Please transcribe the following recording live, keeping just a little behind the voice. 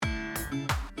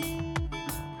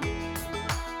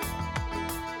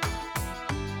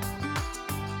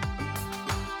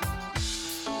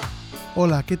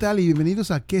Hola, ¿qué tal? Y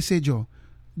bienvenidos a ¿Qué sé yo?,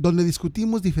 donde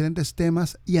discutimos diferentes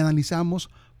temas y analizamos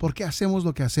por qué hacemos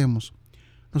lo que hacemos.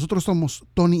 Nosotros somos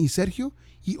Tony y Sergio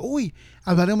y hoy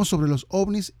hablaremos sobre los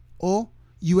OVNIs o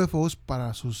UFOs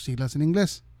para sus siglas en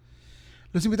inglés.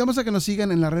 Los invitamos a que nos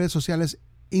sigan en las redes sociales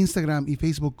Instagram y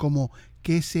Facebook como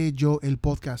 ¿Qué sé yo? El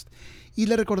podcast. Y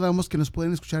les recordamos que nos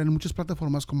pueden escuchar en muchas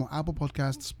plataformas como Apple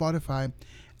Podcasts, Spotify,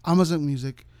 Amazon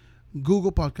Music,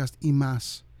 Google Podcast y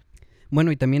más.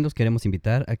 Bueno, y también los queremos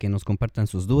invitar a que nos compartan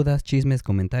sus dudas, chismes,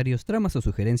 comentarios, tramas o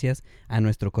sugerencias a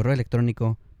nuestro correo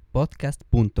electrónico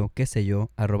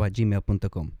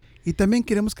podcast.queseyo@gmail.com. Y también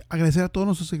queremos agradecer a todos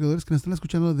nuestros seguidores que nos están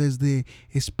escuchando desde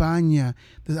España,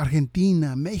 desde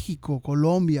Argentina, México,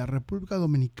 Colombia, República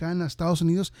Dominicana, Estados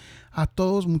Unidos. A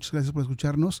todos, muchas gracias por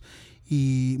escucharnos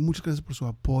y muchas gracias por su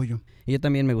apoyo. Y yo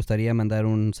también me gustaría mandar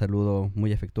un saludo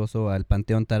muy afectuoso al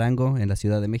Panteón Tarango en la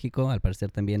Ciudad de México. Al parecer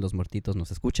también los muertitos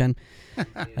nos escuchan.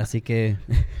 Así que...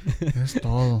 Es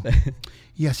todo.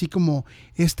 Y así como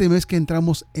este mes que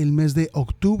entramos, el mes de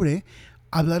octubre,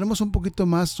 hablaremos un poquito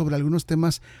más sobre algunos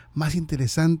temas más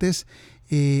interesantes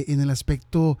en el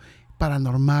aspecto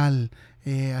paranormal,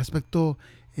 aspecto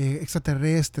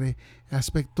extraterrestre,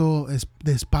 aspecto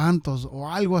de espantos o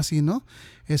algo así, ¿no?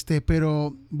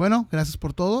 Pero bueno, gracias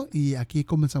por todo y aquí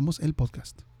comenzamos el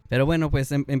podcast. Pero bueno,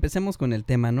 pues empecemos con el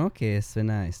tema, ¿no? Que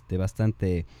suena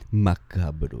bastante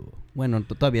macabro. Bueno,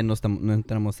 todavía no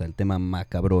entramos al tema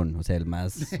macabrón, o sea, el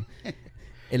más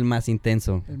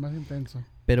intenso. El más intenso.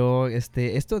 Pero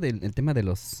esto del tema de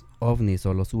los OVNIs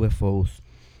o los UFOs,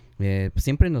 pues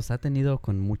siempre nos ha tenido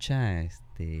con mucha,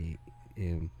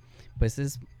 pues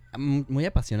es muy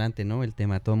apasionante, ¿no? El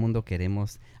tema, todo el mundo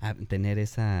queremos tener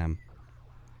esa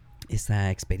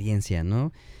experiencia,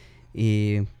 ¿no?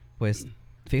 Y pues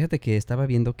fíjate que estaba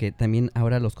viendo que también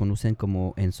ahora los conocen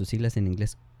como en sus siglas en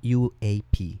inglés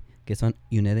UAP, que son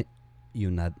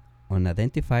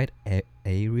Unidentified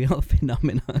Aerial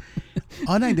Phenomenon.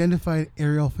 Unidentified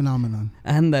Aerial Phenomenon.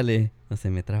 Ándale, no se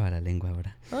me traba la lengua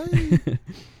ahora.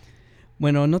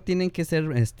 Bueno, no tienen que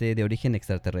ser de origen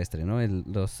extraterrestre, ¿no?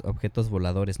 Los objetos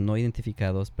voladores no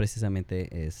identificados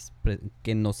precisamente es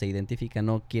que no se identifica,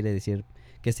 no quiere decir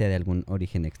que sea de algún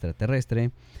origen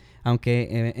extraterrestre.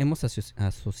 Aunque hemos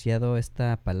asociado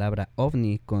esta palabra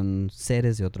OVNI con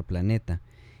seres de otro planeta.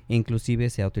 Inclusive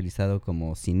se ha utilizado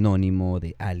como sinónimo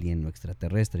de alien o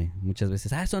extraterrestre. Muchas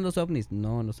veces, son los OVNIs.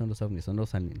 No, no son los OVNIs,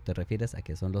 te refieres a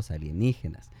que son los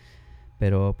alienígenas.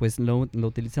 Pero pues lo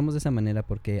utilizamos de esa manera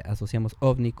porque asociamos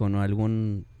OVNI con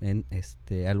algún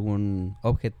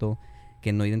objeto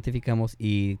que no identificamos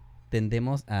y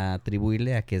tendemos a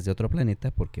atribuirle a que es de otro planeta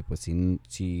porque pues si no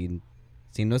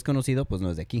es conocido, pues no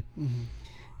es de aquí.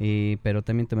 Uh-huh. Pero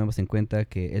también tomemos en cuenta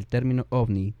que el término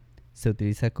OVNI se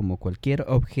utiliza como cualquier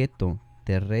objeto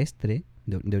terrestre,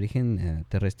 de origen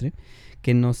terrestre,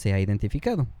 que no se ha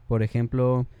identificado. Por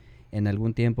ejemplo, en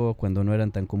algún tiempo, cuando no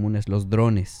eran tan comunes los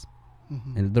drones,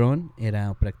 uh-huh, el dron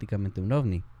era prácticamente un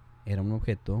OVNI. Era un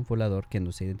objeto volador que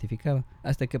no se identificaba.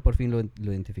 Hasta que por fin lo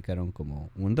identificaron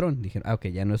como un dron. Dijeron, ok,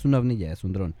 ya no es un OVNI, ya es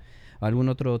un dron. Algún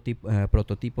otro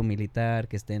prototipo militar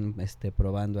que estén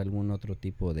probando algún otro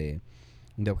tipo de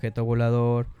objeto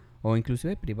volador, o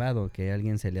inclusive privado, que a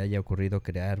alguien se le haya ocurrido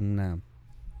crear una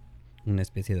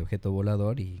especie de objeto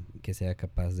volador y que sea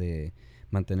capaz de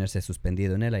mantenerse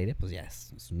suspendido en el aire, pues ya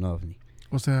es un OVNI.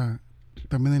 O sea,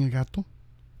 también el gato.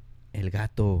 El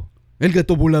gato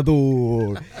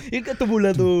volador. El gato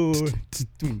volador.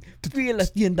 Fui a la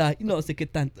tienda y no sé qué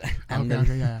tanto.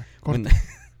 Okay, ya. Corta.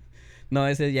 No,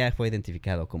 ese ya fue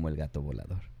identificado como el gato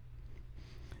volador.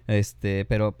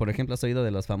 Pero por ejemplo, has oído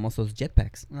de los famosos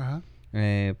jetpacks. Ajá.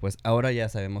 Pues ahora ya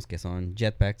sabemos que son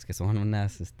jetpacks, que son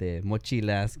unas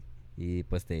mochilas y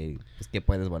pues que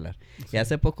puedes volar. Sí. Y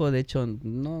hace poco, de hecho,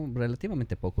 no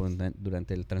relativamente poco,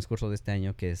 durante el transcurso de este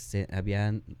año, que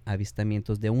habían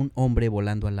avistamientos de un hombre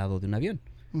volando al lado de un avión.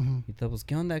 Uh-huh. Y todos,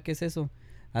 ¿qué onda? ¿Qué es eso?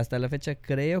 Hasta la fecha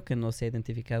creo que no se ha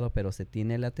identificado, pero se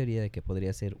tiene la teoría de que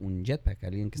podría ser un jetpack,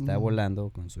 alguien que está volando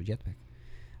con su jetpack.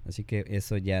 Así que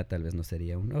eso ya tal vez no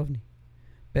sería un OVNI.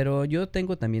 Pero yo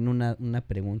tengo también una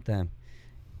pregunta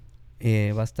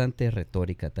bastante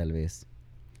retórica tal vez.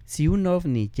 Si un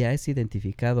OVNI ya es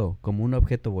identificado como un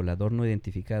objeto volador no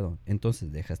identificado,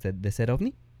 ¿entonces dejaste de ser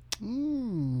OVNI?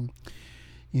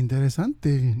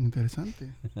 Interesante.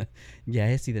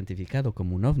 Ya es identificado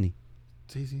como un OVNI.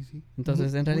 Sí.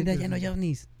 Entonces, en realidad ya no hay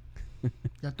OVNIs.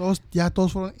 Ya todos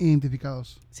fueron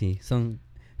identificados. Sí, son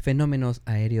fenómenos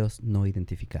aéreos no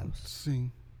identificados.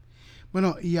 Sí.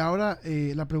 Bueno, y ahora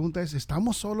la pregunta es,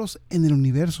 ¿estamos solos en el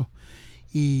universo?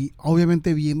 Y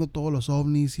obviamente viendo todos los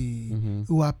ovnis y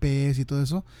Ujú. UAPs y todo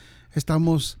eso,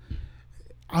 estamos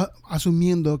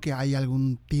asumiendo que hay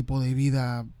algún tipo de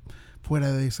vida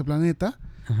fuera de este planeta.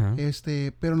 Ajá.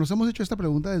 Pero nos hemos hecho esta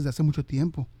pregunta desde hace mucho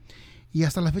tiempo. Y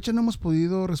hasta la fecha no hemos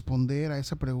podido responder a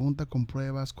esa pregunta con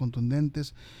pruebas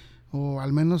contundentes o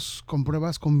al menos con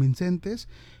pruebas convincentes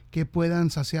que puedan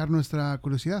saciar nuestra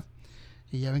curiosidad.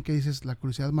 Y ya ven que dices, la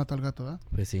curiosidad mata al gato, ¿verdad?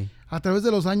 Pues sí. A través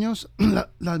de los años,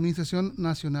 la Administración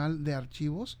Nacional de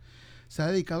Archivos se ha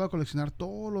dedicado a coleccionar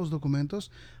todos los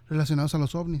documentos relacionados a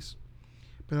los ovnis.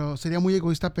 Pero sería muy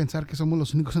egoísta pensar que somos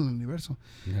los únicos en el universo,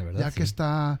 La verdad, ya sí. que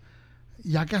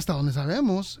ya que hasta donde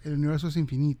sabemos, el universo es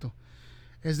infinito.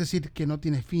 Es decir, que no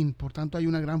tiene fin. Por tanto, hay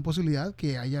una gran posibilidad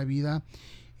que haya vida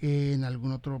en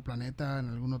algún otro planeta, en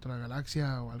alguna otra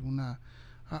galaxia o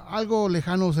algo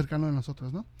lejano o cercano de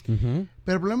nosotros, ¿no? Ujú.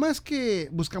 Pero el problema es que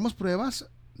buscamos pruebas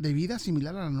de vida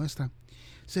similar a la nuestra.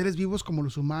 Seres vivos como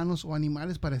los humanos o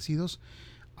animales parecidos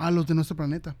a los de nuestro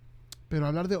planeta. Pero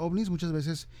hablar de ovnis muchas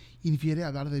veces infiere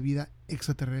hablar de vida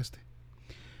extraterrestre.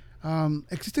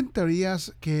 Existen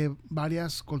teorías que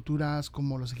varias culturas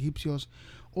como los egipcios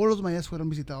o los mayas fueron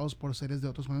visitados por seres de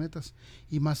otros planetas.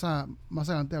 Y más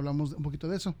adelante hablamos un poquito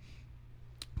de eso.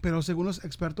 Pero según los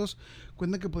expertos,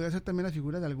 cuentan que podría ser también la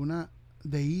figura de alguna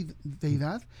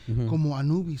deidad Ujú. como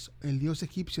Anubis, el dios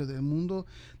egipcio del mundo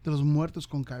de los muertos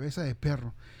con cabeza de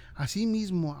perro.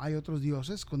 Asimismo, hay otros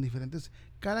dioses con diferentes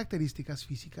características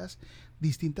físicas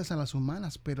distintas a las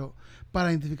humanas, pero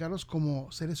para identificarlos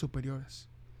como seres superiores.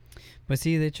 Pues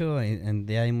sí, de hecho,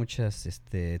 ya hay muchas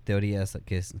teorías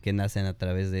que nacen a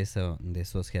través de eso, de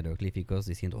esos jeroglíficos,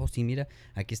 diciendo, oh sí, mira,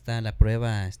 aquí está la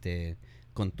prueba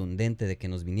contundente de que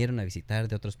nos vinieron a visitar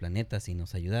de otros planetas y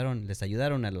les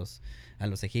ayudaron a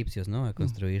los egipcios, ¿no? A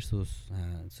construir sus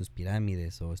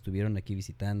pirámides, o estuvieron aquí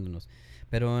visitándonos.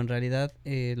 Pero en realidad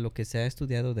lo que se ha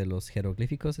estudiado de los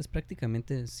jeroglíficos es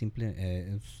prácticamente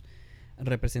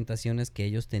representaciones que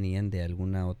ellos tenían de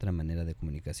alguna otra manera de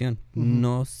comunicación.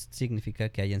 No significa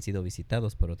que hayan sido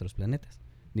visitados por otros planetas.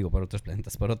 Digo, por otros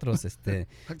planetas, por otros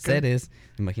seres.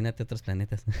 Imagínate otros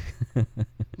planetas.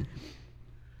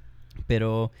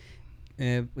 Pero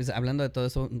pues hablando de todo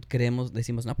eso,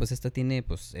 decimos, no, pues esta tiene,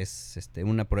 pues es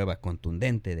una prueba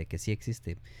contundente de que sí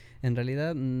existe. En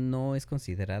realidad no es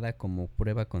considerada como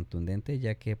prueba contundente,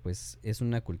 ya que pues es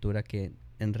una cultura que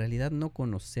en realidad no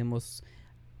conocemos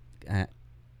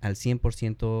al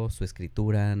 100% su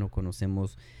escritura, no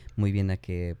conocemos muy bien a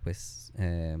qué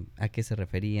se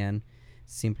referían.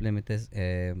 Simplemente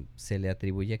se le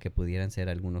atribuye que pudieran ser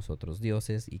algunos otros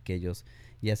dioses y que ellos,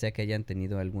 ya sea que hayan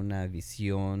tenido alguna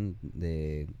visión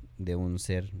de un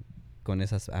ser con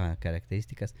esas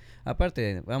características.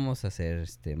 Aparte, vamos a ser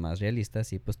más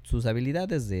realistas, y pues sus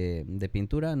habilidades de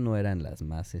pintura no eran las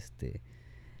más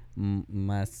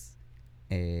más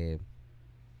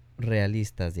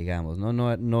realistas, digamos,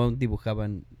 no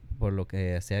dibujaban, por lo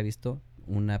que se ha visto,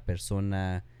 una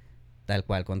persona tal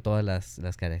cual, con todas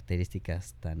las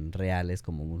características tan reales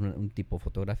como un tipo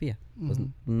fotografía. Pues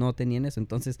no tenían eso.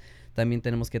 Entonces también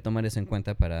tenemos que tomar eso en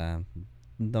cuenta para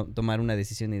tomar una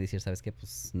decisión y decir, ¿sabes qué?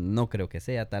 Pues no creo que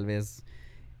sea. Tal vez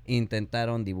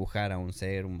intentaron dibujar a un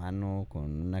ser humano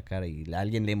con una cara y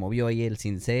alguien le movió ahí el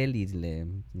cincel y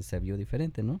se vio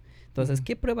diferente, ¿no? Entonces,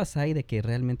 ¿qué pruebas hay de que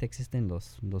realmente existen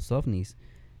los ovnis?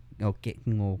 O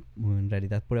en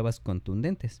realidad pruebas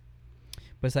contundentes.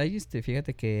 Pues hay,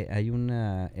 fíjate que hay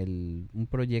un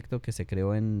proyecto que se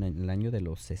creó en el año de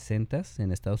los 60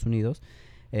 en Estados Unidos,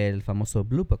 el famoso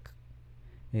Blue Book.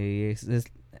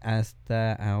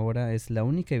 Hasta ahora es la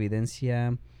única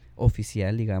evidencia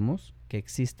oficial, digamos, que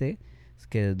existe,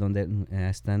 donde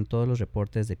están todos los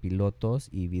reportes de pilotos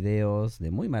y videos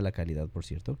de muy mala calidad, por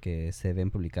cierto, que se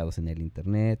ven publicados en el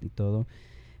internet y todo.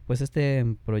 Pues este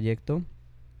proyecto,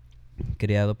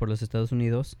 creado por los Estados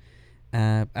Unidos, se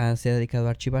ha dedicado a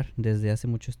archivar desde hace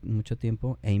mucho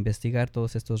tiempo e investigar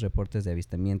todos estos reportes de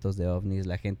avistamientos de ovnis.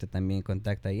 La gente también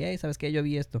contacta y, hey, ¿sabes qué? Yo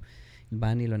vi esto.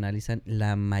 Van y lo analizan.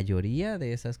 La mayoría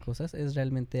de esas cosas es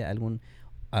realmente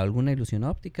alguna ilusión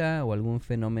óptica o algún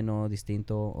fenómeno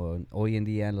distinto. Hoy en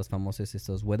día los famosos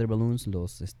estos weather balloons,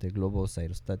 los globos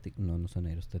aerostáticos, no son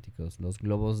aerostáticos, los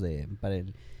globos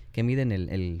que miden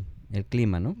el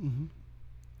clima, ¿no?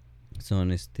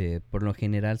 Son por lo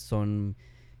general son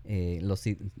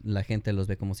la gente los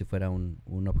ve como si fuera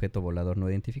un objeto volador no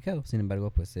identificado. Sin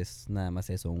embargo, pues es nada más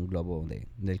eso, un globo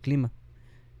del clima.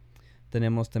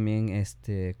 Tenemos también,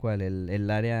 ¿cuál? El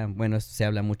área, bueno, se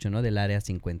habla mucho, ¿no? Del área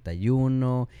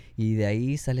 51 y de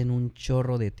ahí salen un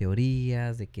chorro de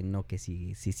teorías de que no, que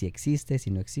sí existe, si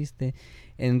no existe.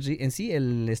 En sí,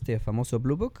 famoso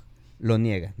Blue Book lo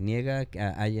niega que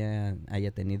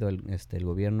haya tenido el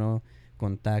gobierno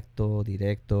contacto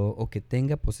directo o que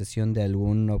tenga posesión de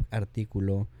algún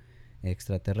artículo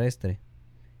extraterrestre.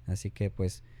 Así que,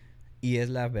 pues, y es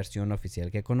la versión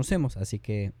oficial que conocemos, así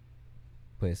que,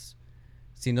 pues,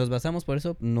 si nos basamos por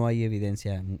eso, no hay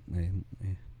evidencia,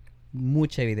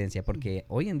 mucha evidencia, porque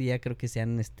hoy en día creo que ya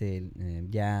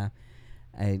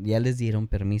les dieron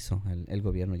permiso, el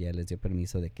gobierno ya les dio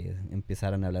permiso de que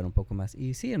empezaran a hablar un poco más.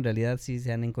 Y sí, en realidad sí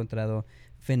se han encontrado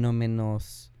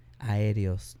fenómenos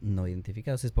aéreos no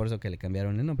identificados. Es por eso que le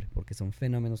cambiaron el nombre, porque son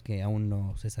fenómenos que aún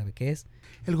no se sabe qué es.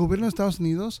 El gobierno de Estados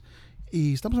Unidos,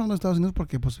 y estamos hablando de Estados Unidos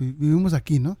porque pues vivimos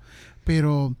aquí, ¿no?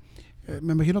 Pero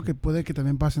me imagino que puede que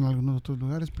también pase en algunos otros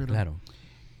lugares, pero claro,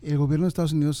 el gobierno de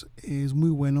Estados Unidos es muy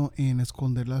bueno en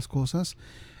esconder las cosas,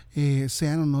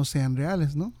 sean o no sean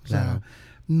reales, ¿no? O claro. sea,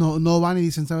 no van y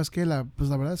dicen, ¿sabes qué? Pues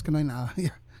la verdad es que no hay nada,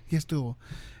 ya estuvo.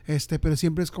 Pero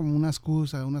siempre es como una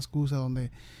excusa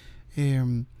donde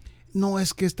no,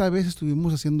 es que esta vez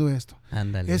estuvimos haciendo esto.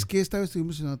 Ándale. Es que esta vez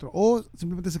estuvimos haciendo otro. O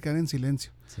simplemente se quedan en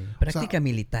silencio. Sí. Práctica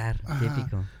militar, ajá.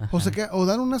 típico. Ajá. O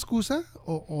dan una excusa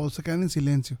o se quedan en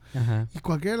silencio. Ajá. Y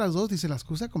cualquiera de las dos dice la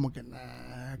excusa como que no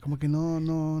te no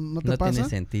pasa. No tiene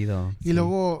sentido. Y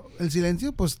luego el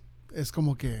silencio, pues, es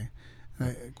como que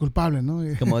culpable, ¿no?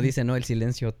 Como dice, ¿no? El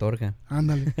silencio otorga.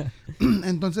 Ándale.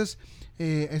 Entonces,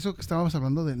 eso que estábamos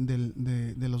hablando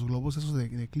de los globos esos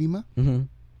de clima. Uh-huh.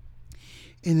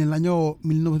 En el año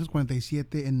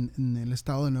 1947, en el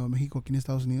estado de Nuevo México, aquí en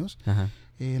Estados Unidos,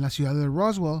 en la ciudad de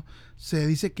Roswell, se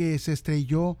dice que se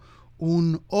estrelló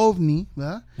un OVNI,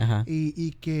 ¿verdad? Ajá.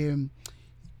 Y que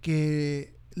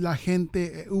la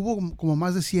gente, hubo como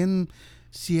más de 100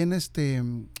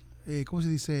 ¿cómo se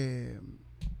dice?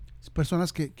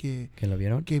 Personas que lo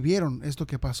vieron, que vieron esto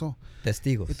que pasó.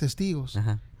 Testigos.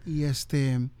 Ajá. Y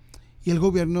el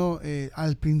gobierno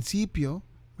al principio,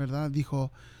 ¿verdad?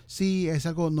 Dijo, sí, es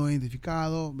algo no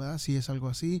identificado, ¿verdad? Sí, es algo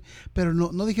así. Pero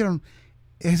no dijeron,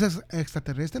 ¿es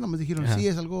extraterrestre? Nomás dijeron, ajá, sí,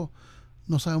 es algo,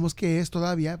 no sabemos qué es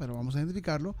todavía, pero vamos a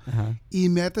identificarlo. Ajá.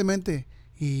 Inmediatamente,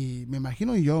 y me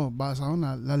imagino yo, basado en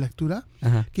la lectura,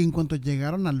 ajá, que en cuanto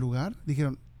llegaron al lugar,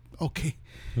 dijeron, ok,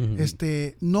 uh-huh,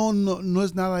 no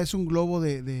es nada, es un globo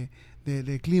de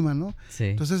clima, ¿no? Sí.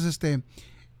 Entonces,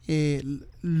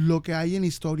 lo que hay en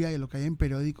historia y lo que hay en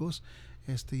periódicos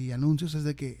y anuncios es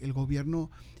de que el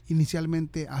gobierno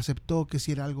inicialmente aceptó que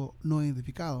sí era algo no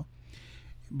identificado,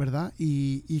 ¿verdad?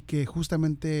 Y que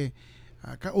justamente,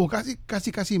 o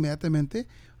casi inmediatamente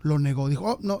lo negó.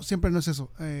 Dijo, oh, no, siempre no es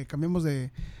eso. Cambiamos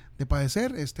de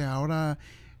padecer. Ahora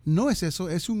no es eso,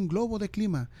 es un globo de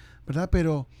clima, ¿verdad?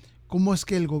 Pero ¿cómo es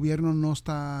que el gobierno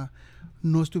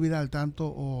no estuviera al tanto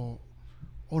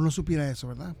o no supiera eso,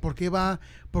 ¿verdad? ¿Por qué va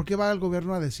el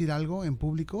gobierno a decir algo en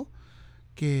público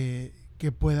que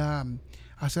pueda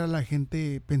hacer a la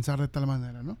gente pensar de tal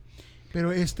manera, ¿no?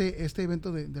 Pero este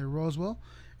evento de Roswell,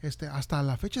 hasta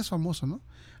la fecha es famoso, ¿no?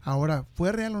 Ahora,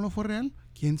 ¿fue real o no fue real?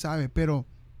 ¿Quién sabe? Pero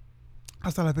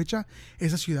hasta la fecha,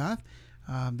 esa ciudad,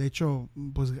 de hecho,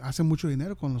 pues hace mucho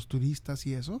dinero con los turistas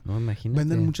y eso. No, imagínate.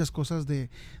 Venden muchas cosas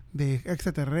de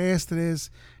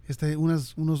extraterrestres,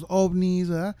 unos ovnis,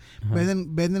 ¿verdad?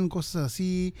 Venden cosas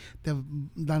así, te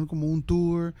dan como un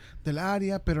tour del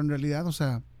área, pero en realidad, o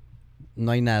sea,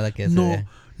 no hay nada que hacer.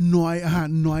 No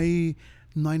hay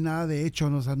nada de hecho,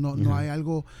 ¿no? O sea, no hay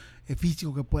algo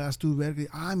físico que puedas tú ver que,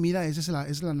 mira, esa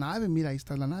es la nave, mira, ahí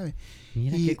está la nave.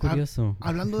 Mira, qué curioso.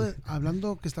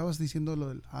 Hablando que estabas diciendo lo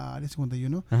del área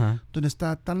 51, Ajá, donde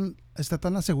está tan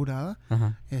asegurada,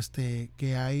 ajá,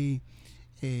 que hay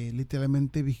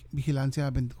literalmente vigilancia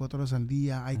 24 horas al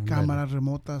día, hay ándale, cámaras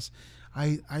remotas,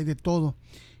 hay de todo,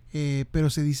 pero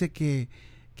se dice que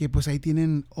pues ahí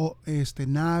tienen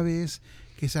naves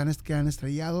que han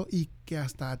estrellado y que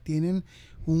hasta tienen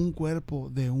un cuerpo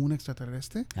de un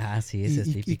extraterrestre. sí, ese es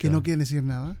típico. Y que no quieren decir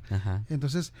nada. Ajá.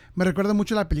 Entonces, me recuerda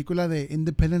mucho la película de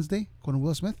Independence Day con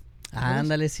Will Smith.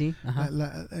 Ándale, sí. Ajá.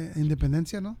 La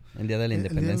Independencia, ¿no? El Día de la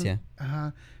Independencia.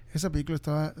 Ajá. Esa película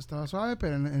estaba suave,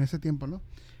 pero en ese tiempo, ¿no?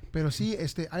 Pero sí,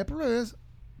 hay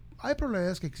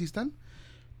probabilidades que existan,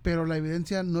 pero la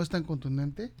evidencia no es tan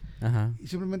contundente. Ajá. Y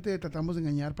simplemente tratamos de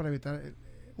engañar para evitar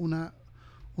una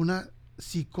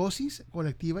psicosis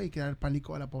colectiva y crear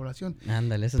pánico a la población.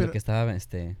 Ándale, eso es lo que estaba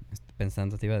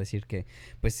pensando. Te iba a decir que,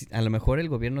 pues, a lo mejor el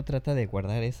gobierno trata de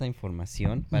guardar esa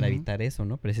información para evitar eso,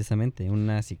 ¿no? Precisamente,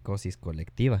 una psicosis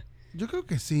colectiva. Yo creo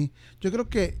que sí. Yo creo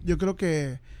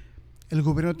que el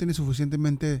gobierno tiene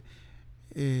suficientemente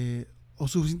o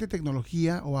suficiente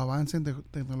tecnología o avance en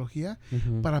tecnología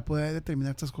para poder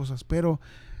determinar estas cosas, pero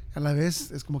a la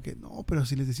vez es como que no, pero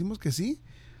si les decimos que sí,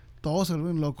 todos se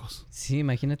vuelven locos. Sí,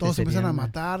 imagínate. Todos empiezan a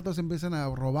matar, todos empiezan a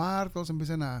robar, todos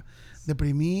empiezan a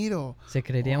deprimir se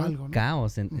crearía o algo, un ¿no?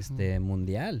 caos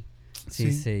mundial.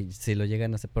 Si lo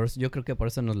llegan a hacer. Yo creo que por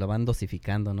eso nos lo van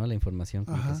dosificando, ¿no? La información.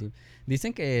 Que sí.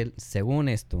 Dicen que según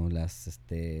esto,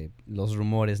 los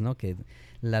rumores, ¿no? Que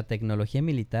la tecnología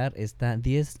militar está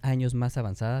 10 años más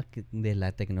avanzada de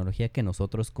la tecnología que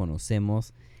nosotros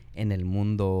conocemos en el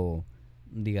mundo,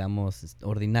 digamos,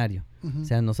 ordinario. O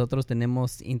sea, nosotros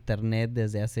tenemos internet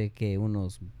desde hace que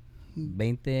unos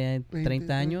 20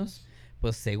 30 años.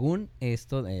 Pues según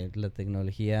esto, la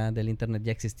tecnología del internet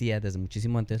ya existía desde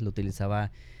muchísimo antes. Lo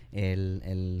utilizaba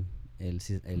el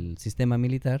sistema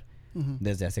militar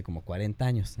desde hace como 40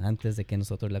 años. Antes de que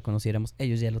nosotros la conociéramos,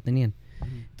 ellos ya lo tenían.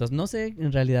 Entonces no sé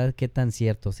en realidad qué tan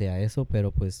cierto sea eso,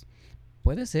 pero pues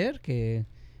puede ser que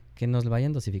nos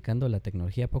vayan dosificando la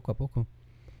tecnología poco a poco.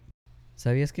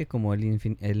 ¿Sabías que como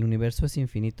el universo es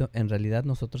infinito, en realidad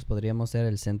nosotros podríamos ser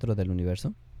el centro del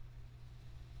universo?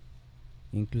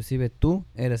 Inclusive tú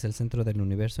eres el centro del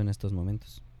universo en estos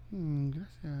momentos.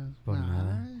 Gracias. Por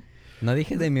nada. No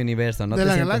dije de mi universo. No de te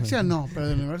la sientas... galaxia no, pero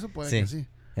del universo puede que sí.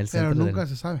 Pero nunca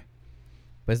se sabe.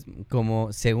 Pues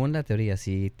como según la teoría,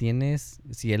 si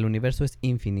el universo es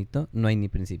infinito, no hay ni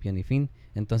principio ni fin.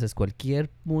 Entonces cualquier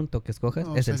punto que escojas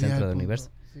es el centro del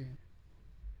universo. Sí.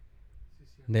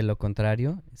 De lo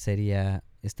contrario,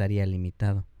 estaría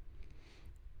limitado.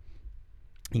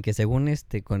 Y que según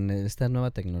con esta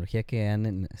nueva tecnología que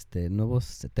han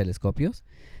nuevos telescopios,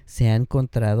 se ha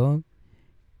encontrado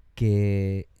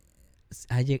que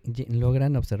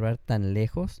logran observar tan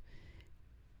lejos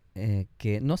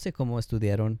que no sé cómo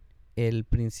estudiaron el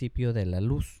principio de la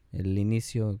luz, el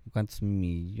inicio, cuántos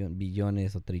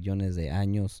billones o trillones de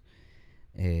años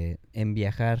en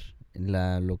viajar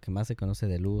lo que más se conoce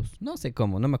de luz. No sé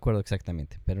cómo, no me acuerdo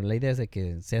exactamente, pero la idea es de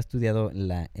que se ha estudiado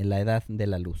la edad de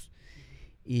la luz.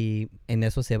 Y en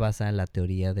eso se basa la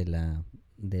teoría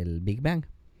del Big Bang.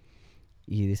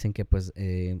 Y dicen que pues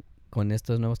con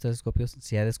estos nuevos telescopios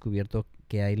se ha descubierto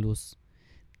que hay luz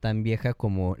tan vieja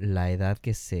como la edad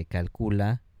que se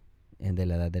calcula de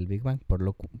la edad del Big Bang, por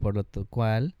lo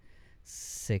cual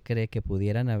se cree que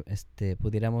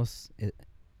pudiéramos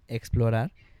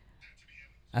explorar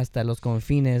hasta los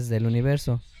confines del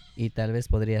universo y tal vez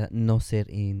podría no ser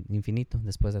infinito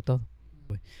después de todo.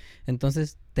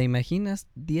 Entonces, ¿te imaginas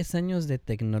 10 años de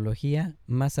tecnología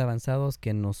más avanzados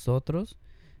que nosotros?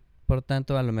 Por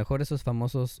tanto, a lo mejor esos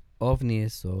famosos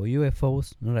OVNIs o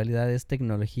UFOs en realidad es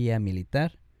tecnología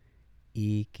militar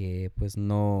y que pues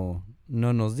no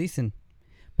nos dicen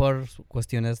por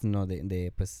cuestiones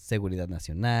de pues seguridad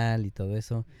nacional y todo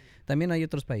eso. También hay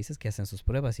otros países que hacen sus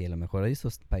pruebas y a lo mejor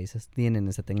esos países tienen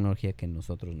esa tecnología que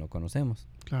nosotros no conocemos.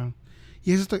 Claro.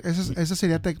 Y esa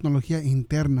sería tecnología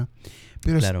interna.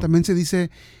 Pero claro. También se dice,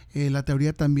 la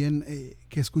teoría también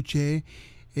que escuché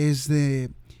es de,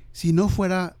 si no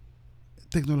fuera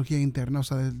tecnología interna, o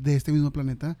sea, de este mismo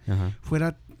planeta,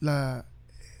 fuera la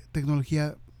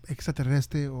tecnología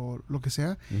extraterrestre o lo que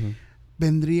sea,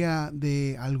 vendría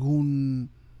de algún,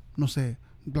 no sé,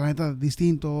 planeta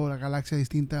distinto, la galaxia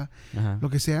distinta, lo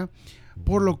que sea,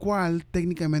 por lo cual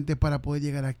técnicamente para poder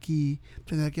llegar aquí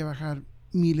tendría que bajar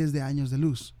miles de años de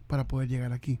luz para poder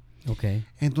llegar aquí. Okay.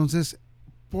 Entonces,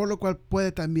 por lo cual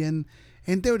puede también,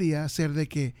 en teoría, ser de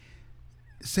que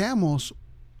sean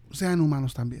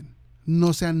humanos también,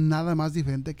 no sean nada más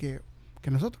diferente que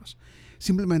nosotros.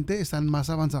 Simplemente están más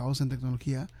avanzados en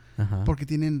tecnología porque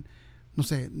tienen, no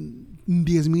sé,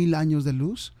 10,000 años de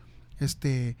luz.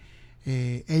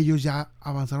 Ellos ya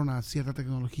avanzaron a cierta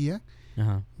tecnología,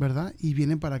 ¿verdad? Y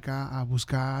vienen para acá a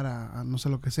buscar, a no sé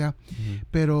lo que sea.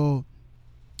 Pero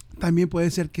también puede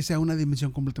ser que sea una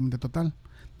dimensión completamente total,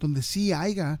 donde sí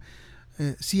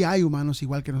hay humanos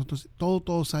igual que nosotros,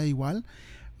 todos hay igual,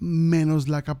 menos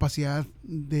la capacidad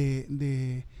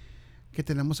de que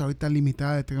tenemos ahorita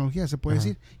limitada de tecnología, se puede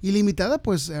decir. Y limitada,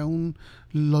 pues aún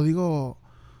lo digo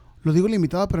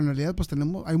limitada, pero en realidad pues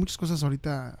hay muchas cosas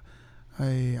ahorita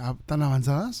tan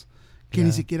avanzadas que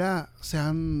ni siquiera se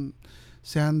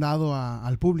han dado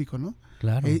al público, ¿no?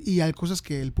 Claro. Y hay cosas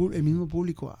que el mismo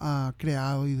público ha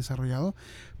creado y desarrollado,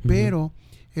 pero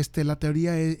la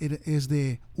teoría es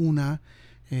de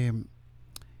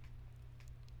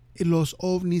los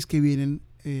ovnis que vienen,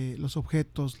 los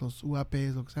objetos, los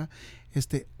UAPs, lo que sea,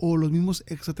 o los mismos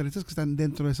extraterrestres que están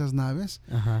dentro de esas naves,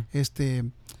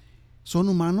 ¿son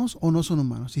humanos o no son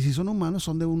humanos? Y si son humanos,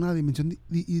 ¿son de una dimensión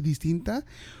distinta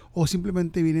o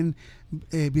simplemente vienen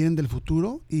del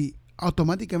futuro y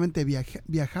automáticamente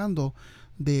viajando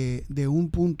de un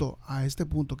punto a este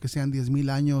punto, que sean 10,000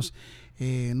 años,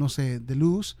 no sé, de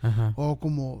luz, Ajá. o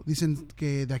como dicen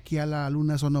que de aquí a la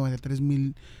luna son 93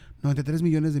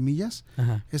 millones de millas?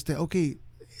 Ajá. Ok,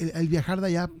 el viajar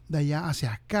de allá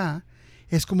hacia acá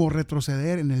es como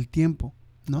retroceder en el tiempo,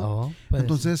 ¿no? Oh, puede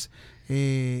Entonces,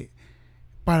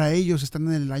 para ellos están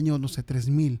en el año, no sé,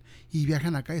 3000 y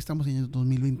viajan acá y estamos en el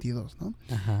 2022, ¿no?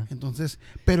 ser. Ajá. Entonces,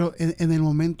 pero en el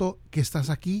momento que estás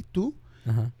aquí, tú,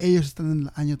 Ajá. ellos están en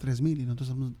el año 3000 y nosotros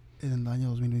estamos en el año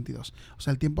 2022. O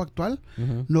sea, el tiempo actual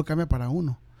Ujú. no cambia para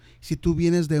uno. Si tú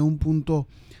vienes del punto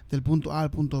A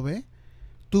al punto B,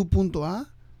 tu punto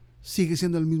A sigue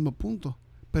siendo el mismo punto,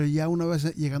 pero ya una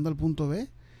vez llegando al punto B,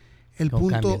 el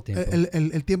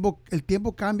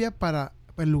tiempo cambia para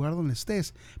el lugar donde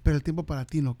estés, pero el tiempo para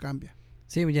ti no cambia.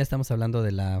 Sí, ya estamos hablando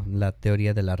de la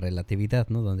teoría de la relatividad,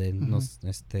 ¿no? Donde Uh-huh.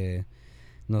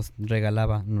 nos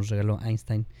regaló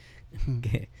Einstein, Uh-huh.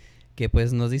 que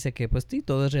pues nos dice que pues sí,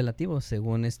 todo es relativo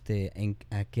según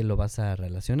a qué lo vas a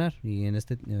relacionar. Y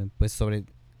pues sobre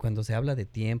cuando se habla de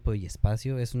tiempo y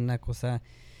espacio es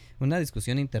una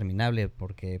discusión interminable,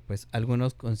 porque pues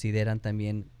algunos consideran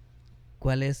también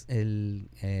cuál es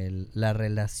la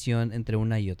relación entre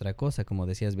una y otra cosa. Como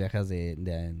decías, viajas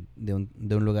de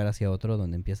un lugar hacia otro,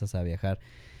 donde empiezas a viajar,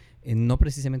 no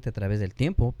precisamente a través del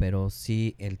tiempo, pero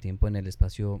sí el tiempo en el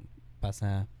espacio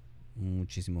pasa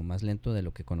muchísimo más lento de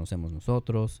lo que conocemos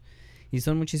nosotros. Y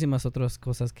son muchísimas otras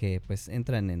cosas que pues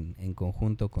entran en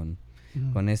conjunto con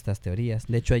estas teorías.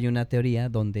 De hecho, hay una teoría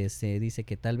donde se dice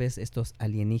que tal vez estos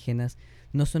alienígenas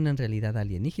no son en realidad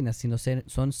alienígenas, sino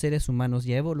son seres humanos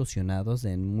ya evolucionados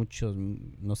en muchos,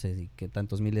 no sé qué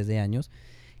tantos miles de años,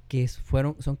 que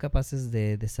son capaces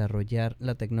de desarrollar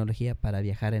la tecnología para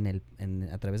viajar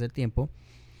a través del tiempo.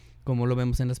 Como lo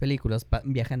vemos en las películas,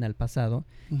 viajan al pasado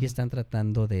y están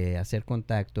tratando de hacer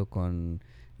contacto con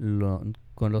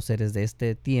los seres de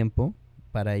este tiempo.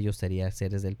 Para ellos serían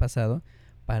seres del pasado,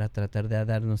 para tratar de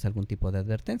darnos algún tipo de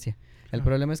advertencia. El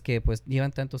problema es que pues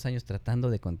llevan tantos años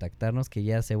tratando de contactarnos que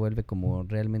ya se vuelve como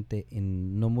realmente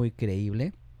no muy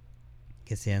creíble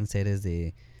que sean seres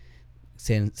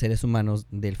humanos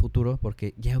del futuro,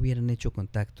 porque ya hubieran hecho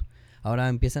contacto. Ahora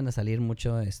empiezan a salir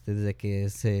mucho desde que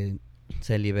se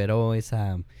liberó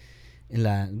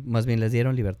más bien les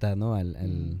dieron libertad, ¿no?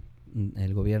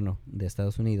 al gobierno de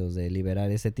Estados Unidos de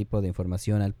liberar ese tipo de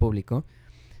información al público.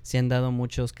 Se han dado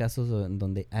muchos casos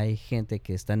donde hay gente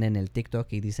que están en el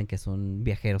TikTok y dicen que son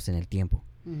viajeros en el tiempo.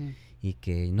 Uh-huh. Y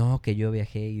que no, que yo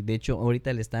viajé. Y de hecho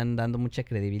ahorita le están dando mucha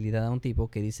credibilidad a un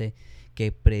tipo que dice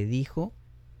que predijo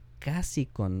casi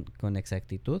con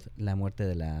exactitud la muerte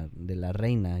de la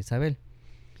reina Isabel.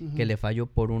 Uh-huh. Que le falló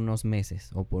por unos meses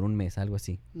o por un mes, algo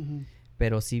así. Uh-huh.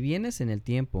 Pero si vienes en el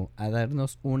tiempo a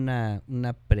darnos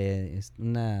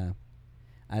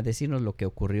a decirnos lo que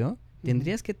ocurrió,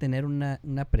 tendrías que tener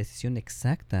una precisión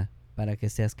exacta para que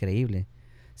seas creíble.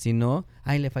 Si no,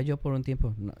 le falló por un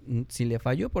tiempo. No, si le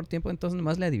falló por tiempo, entonces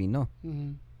nomás le adivinó.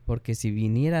 Uh-huh. Porque si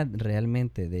viniera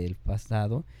realmente del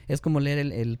pasado, es como leer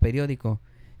el periódico.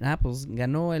 Pues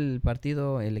ganó el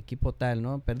partido el equipo tal,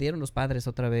 ¿no? Perdieron los Padres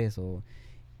otra vez.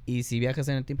 Y si viajas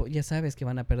en el tiempo, ya sabes que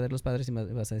van a perder los Padres y me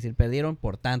vas a decir, perdieron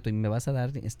por tanto, y me vas a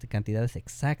dar cantidades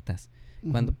exactas.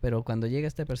 Uh-huh. Pero cuando llega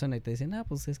esta persona y te dicen,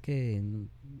 pues es que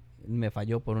me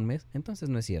falló por un mes, entonces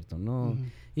no es cierto, ¿no? Uh-huh.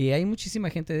 Y hay muchísima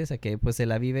gente de esa que pues se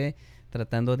la vive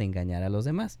tratando de engañar a los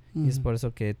demás. Uh-huh. Y es por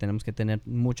eso que tenemos que tener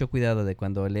mucho cuidado de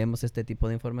cuando leemos este tipo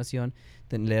de información,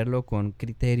 leerlo con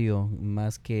criterio,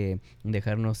 más que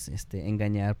dejarnos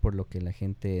engañar por lo que la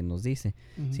gente nos dice.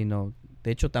 Uh-huh. Sino,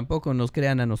 de hecho, tampoco nos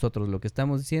crean a nosotros lo que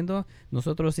estamos diciendo.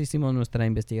 Nosotros hicimos nuestra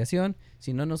investigación.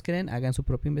 Si no nos creen, hagan su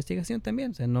propia investigación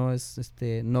también. O sea, no es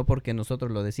no porque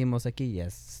nosotros lo decimos aquí ya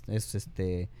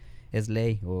es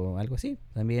ley o algo así.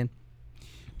 También.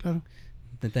 Claro.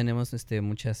 Tenemos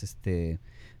muchas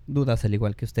dudas, al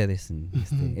igual que ustedes,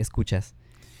 escuchas.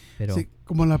 Pero sí,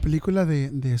 como la película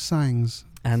de Signs.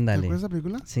 Ándale. ¿Te acuerdas de esa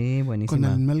película? Sí, buenísima.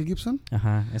 Con el Mel Gibson.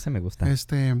 Ajá, esa me gusta.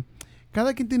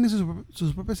 Cada quien tiene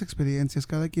sus propias experiencias,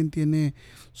 cada quien tiene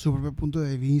su propio punto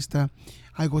de vista.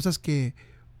 Hay cosas que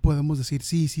podemos decir,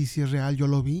 sí es real, yo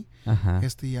lo vi. Ajá.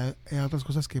 Y hay otras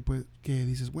cosas que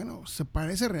dices, bueno, se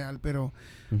parece real, pero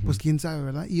uh-huh. pues quién sabe,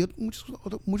 ¿verdad? Y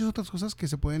muchas otras cosas que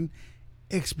se pueden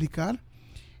explicar,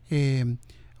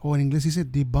 o en inglés dice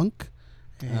debunk.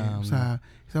 O sea,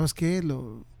 ¿sabes qué?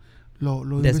 lo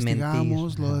Desmentir,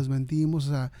 investigamos, lo ajá. desmentimos,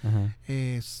 o sea, Ajá.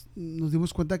 nos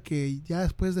dimos cuenta que ya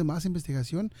después de más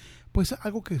investigación, pues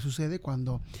algo que sucede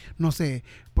cuando, no sé,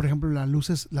 por ejemplo, las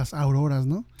luces, las auroras,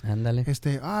 ¿no? Ándale.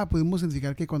 Pudimos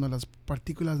identificar que cuando las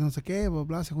partículas no sé qué, bla,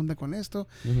 bla, se juntan con esto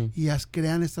Ujú. y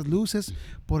crean estas luces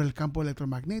por el campo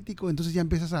electromagnético, entonces ya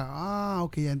empiezas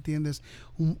ok, ya entiendes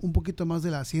un poquito más de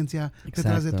la ciencia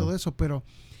detrás de Exacto. todo eso, pero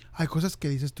hay cosas que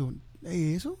dices tú,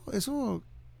 eso,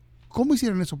 ¿cómo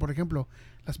hicieron eso? Por ejemplo,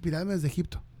 las pirámides de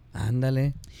Egipto.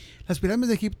 Ándale. Las pirámides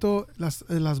de Egipto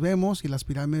las vemos y las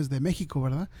pirámides de México,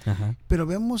 ¿verdad? Ajá. Pero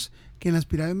vemos que en las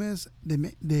pirámides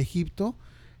de Egipto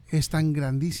están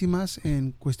grandísimas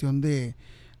en cuestión de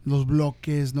los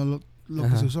bloques, ¿no? Lo que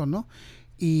Ajá. se usó, ¿no?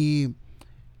 Y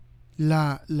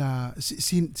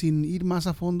sin ir más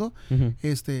a fondo, Ujú.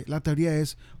 la teoría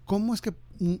es cómo es que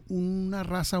una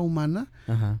raza humana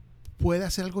Ajá. puede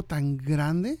hacer algo tan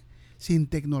grande sin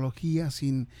tecnología,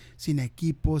 sin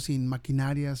equipo, sin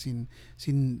maquinaria, sin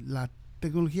la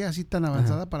tecnología así tan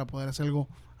avanzada Ajá. para poder hacer algo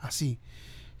así.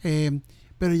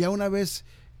 Pero ya una vez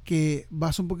que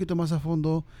vas un poquito más a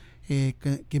fondo,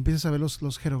 que empiezas a ver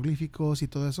los jeroglíficos y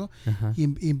todo eso, Ajá.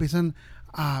 y empiezan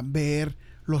a ver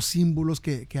los símbolos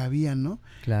que habían, ¿no?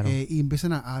 Claro. Y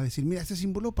empiezan a decir, mira, este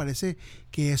símbolo parece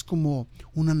que es como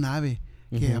una nave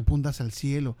que Ujú. apunta hacia el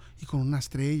cielo y con una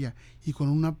estrella y con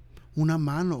una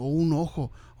mano o un ojo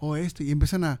o esto, y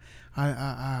empiezan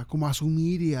a como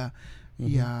asumir y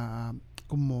Ujú. a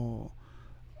como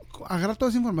agarrar toda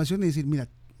esa información y decir, mira,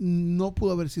 no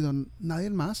pudo haber sido nadie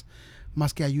más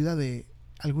que ayuda de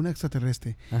alguna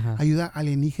extraterrestre, Ajá. ayuda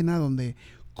alienígena, donde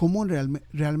cómo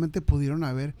realmente pudieron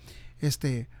haber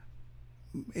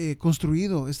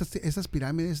construido estas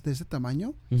pirámides de ese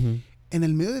tamaño Ujú. en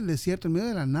el medio del desierto, en medio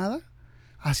de la nada,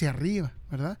 hacia arriba,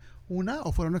 ¿verdad? Una,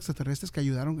 o fueron extraterrestres que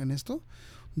ayudaron en esto.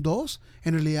 Dos,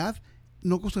 en realidad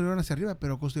no construyeron hacia arriba,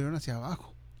 pero construyeron hacia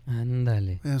abajo.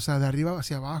 Ándale. O sea, de arriba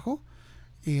hacia abajo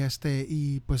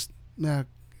y pues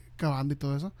cavando y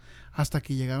todo eso hasta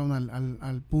que llegaron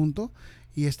al punto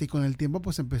y con el tiempo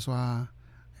pues empezó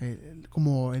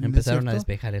como en el Empezaron a desierto,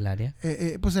 despejar el área.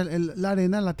 pues la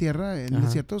arena, la tierra en el Ajá.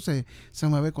 desierto se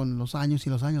mueve con los años y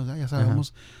los años, ya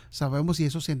sabemos y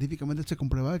eso científicamente se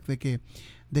comprueba de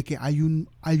que hay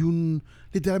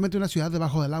literalmente una ciudad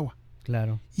debajo del agua.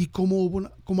 Claro. Y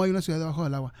cómo hay una ciudad debajo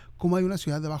del agua, cómo hay una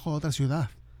ciudad debajo de otra ciudad,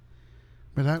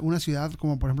 ¿verdad? Una ciudad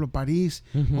como por ejemplo París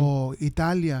Ujú. o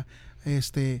Italia,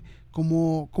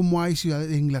 cómo hay ciudades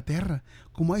de Inglaterra,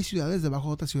 cómo hay ciudades debajo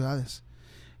de otras ciudades.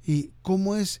 Y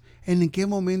cómo es, en qué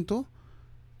momento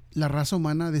la raza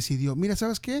humana decidió, mira,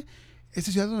 ¿sabes qué?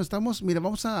 Esta ciudad donde estamos, mira,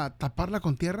 vamos a taparla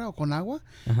con tierra o con agua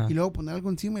Ajá. y luego poner algo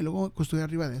encima y luego construir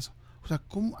arriba de eso. O sea,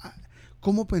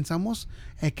 ¿cómo pensamos?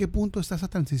 ¿En qué punto está esa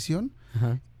transición?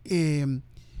 Ajá.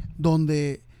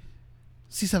 Donde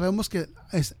si sabemos que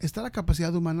está la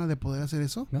capacidad humana de poder hacer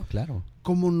eso, No, claro.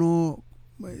 ¿cómo no?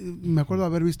 Me acuerdo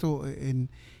haber visto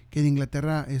que en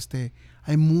Inglaterra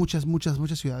hay muchas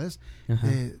ciudades Ajá.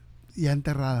 ya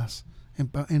enterradas,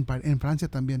 en Francia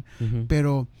también, Ujú.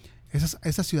 pero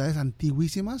esas ciudades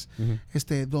antiguísimas,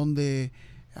 Ujú. donde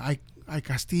hay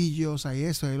castillos, hay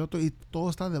eso, hay el otro, y todo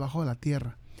está debajo de la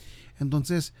tierra.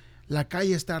 Entonces, la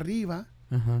calle está arriba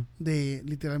Ajá. de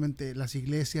literalmente las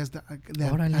iglesias de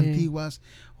Órale. antiguas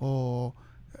o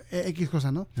X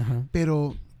cosa, ¿no? Ajá.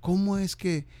 Pero, ¿cómo es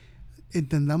que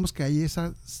entendamos que hay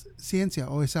esa ciencia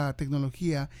o esa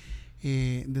tecnología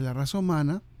de la raza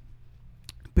humana,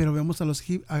 pero vemos a los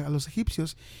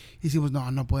egipcios y decimos,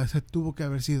 no puede ser, tuvo que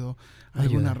haber sido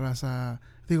alguna raza,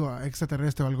 digo,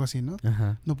 extraterrestre o algo así, ¿no?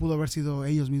 Ajá. No pudo haber sido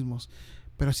ellos mismos.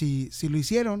 Pero si lo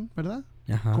hicieron, ¿verdad?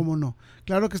 Ajá. ¿Cómo no?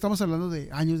 Claro que estamos hablando de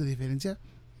años de diferencia,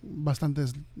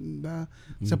 bastantes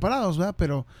separados, ¿verdad?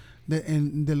 Pero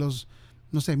de los,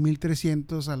 no sé,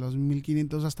 1300 a los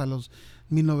 1500 hasta los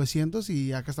 1900,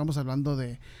 y acá estamos hablando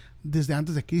desde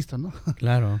antes de Cristo, ¿no?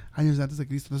 Claro. Años de antes de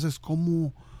Cristo. Entonces,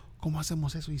 ¿cómo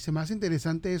hacemos eso? Y se me hace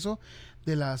interesante eso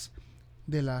de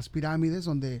las pirámides,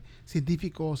 donde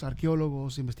científicos,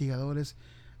 arqueólogos, investigadores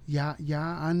ya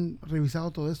han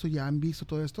revisado todo esto, ya han visto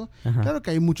todo esto. Ajá. Claro que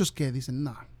hay muchos que dicen,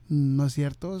 no es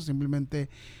cierto, simplemente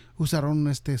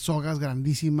usaron sogas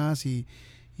grandísimas y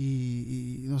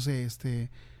no sé,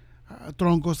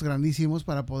 troncos grandísimos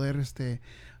para poder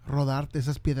rodar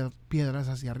esas piedras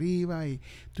hacia arriba, y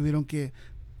tuvieron que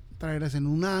traerlas en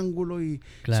un ángulo, y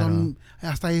Claro.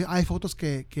 hasta hay fotos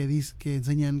que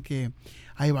enseñan que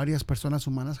hay varias personas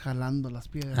humanas jalando las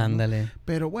piedras, ¿no? Ándale.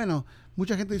 Pero bueno,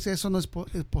 mucha gente dice eso no es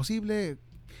posible.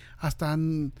 Hasta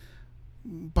han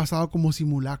pasado como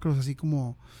simulacros así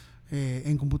como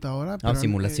en computadora, pero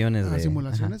simulaciones de...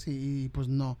 simulaciones y pues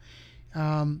no.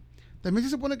 También se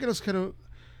supone que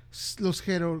los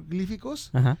jeroglíficos,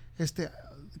 Ajá.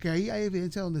 Que ahí hay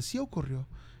evidencia donde sí ocurrió.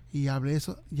 Y hablé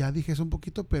eso, ya dije eso un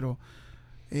poquito, pero...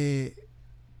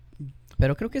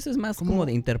 Pero creo que eso es más ¿cómo? como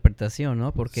de interpretación,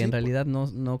 ¿no? Porque Sí, en realidad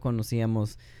no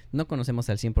conocemos al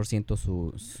 100%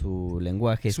 su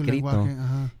lenguaje su escrito. lenguaje,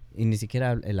 ajá. Y ni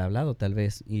siquiera el hablado, tal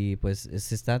vez. Y pues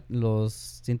los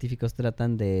científicos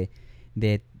tratan de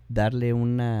darle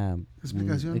una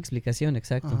explicación,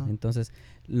 exacto. Ajá. Entonces,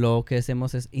 lo que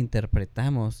hacemos es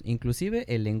interpretamos. Inclusive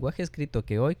el lenguaje escrito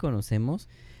que hoy conocemos,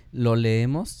 lo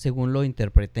leemos según lo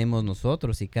interpretemos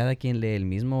nosotros. Y cada quien lee el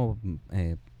mismo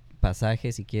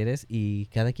pasaje, si quieres, y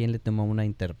cada quien le toma una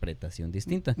interpretación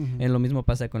distinta. Uh-huh. Lo mismo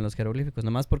pasa con los jeroglíficos.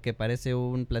 Nomás porque parece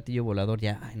un platillo volador,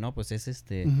 ya, ay, no, pues es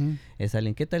Uh-huh. es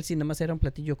alguien. ¿Qué tal si nomás era un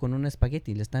platillo con un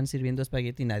espagueti? Le están sirviendo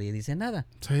espagueti y nadie dice nada.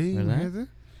 Sí, ¿verdad? imagínate.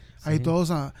 Sí. Ahí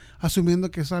todos asumiendo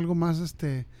que es algo más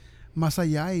más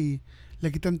allá y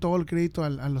le quitan todo el crédito a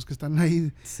los que están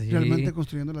ahí Sí. realmente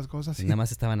construyendo las cosas. Y Sí. nada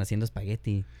más estaban haciendo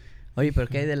espagueti. Oye, pero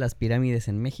 ¿qué hay de las pirámides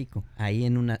en México? Ahí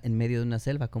en medio de una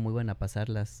selva, ¿cómo iban a pasar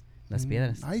las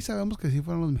piedras? Ahí sabemos que sí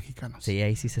fueron los mexicanos. Sí,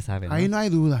 ahí sí se sabe, ¿no? Ahí no hay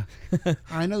duda.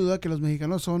 Ahí no hay duda que los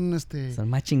mexicanos son Son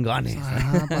más chingones.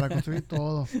 para construir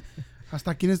todo.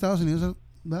 Hasta aquí en Estados Unidos,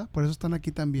 ¿verdad? Por eso están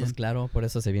aquí también. Pues claro, por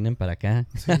eso se vienen para acá.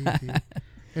 Sí,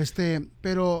 sí.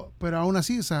 Pero aún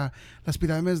así, o sea, las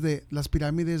pirámides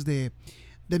de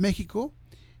México,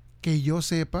 que yo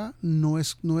sepa, no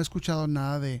he escuchado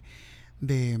nada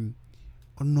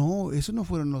no, eso no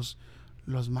fueron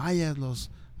los mayas,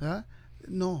 ¿verdad?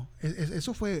 No,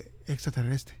 eso fue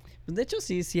extraterrestre. De hecho,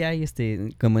 sí hay,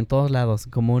 como en todos lados,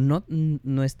 como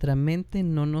nuestra mente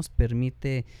no nos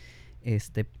permite,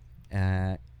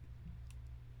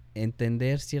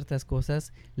 entender ciertas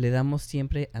cosas, le damos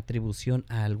siempre atribución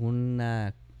a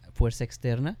alguna fuerza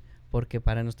externa, porque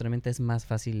para nuestra mente es más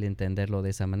fácil entenderlo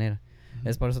de esa manera. Uh-huh.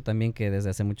 Es por eso también que desde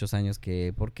hace muchos años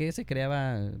que ¿por qué se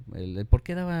creaba por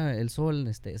qué daba el sol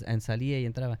salía y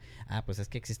entraba? Pues es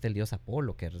que existe el dios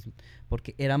Apolo,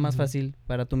 porque era más fácil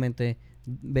para tu mente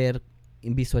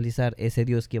visualizar ese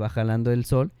dios que iba jalando el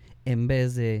sol en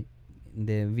vez de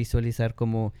visualizar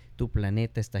cómo tu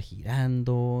planeta está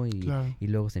girando y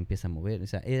luego se empieza a mover. O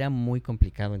sea, era muy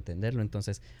complicado entenderlo.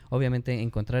 Entonces, obviamente,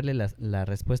 encontrarle la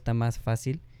respuesta más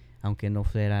fácil, aunque no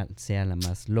sea la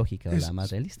más lógica o la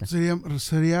más realista.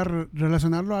 Sería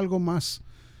relacionarlo a algo más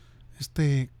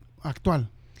actual.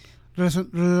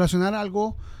 Relacionar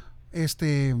algo,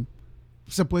 se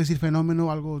puede decir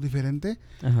fenómeno, algo diferente,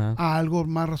 Ajá. a algo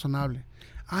más razonable.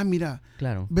 Mira,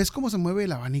 claro. ¿Ves cómo se mueve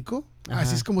el abanico? Ajá.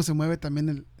 Así es como se mueve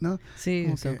también ¿no? Sí,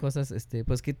 como son cosas,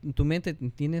 pues que tu mente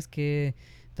tienes que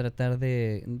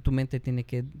tu mente tiene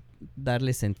que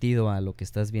darle sentido a lo que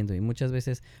estás viendo, y muchas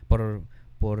veces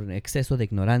por exceso de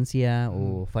ignorancia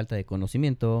o falta de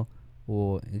conocimiento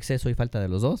o exceso y falta de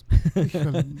los dos.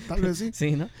 Tal vez sí.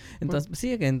 Sí, ¿no? Entonces,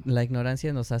 sí, la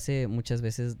ignorancia nos hace muchas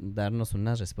veces darnos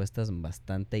unas respuestas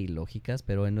bastante ilógicas,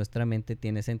 pero en nuestra mente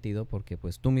tiene sentido porque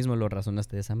pues tú mismo lo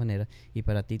razonaste de esa manera y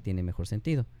para ti tiene mejor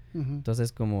sentido. Uh-huh.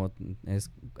 Entonces,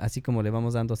 es así como le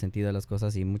vamos dando sentido a las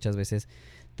cosas, y muchas veces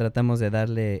tratamos de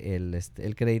darle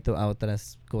el crédito a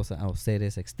otras cosas, a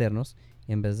seres externos,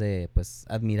 en vez de pues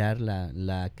admirar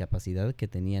la capacidad que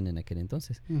tenían en aquel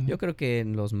entonces. Uh-huh. Yo creo que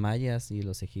los mayas y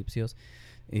los egipcios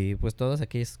y pues todas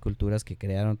aquellas culturas que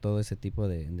crearon todo ese tipo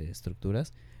de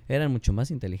estructuras eran mucho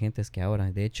más inteligentes que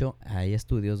ahora. De hecho, hay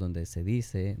estudios donde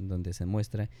se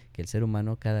muestra que el ser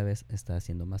humano cada vez está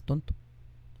siendo más tonto.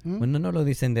 Bueno, no lo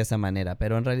dicen de esa manera,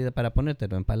 pero en realidad, para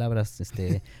ponértelo en palabras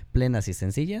plenas y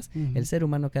sencillas, uh-huh, el ser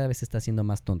humano cada vez está siendo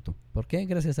más tonto. ¿Por qué?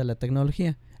 Gracias a la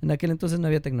tecnología. En aquel entonces no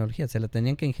había tecnología, se la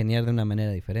tenían que ingeniar de una manera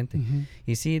diferente. Uh-huh.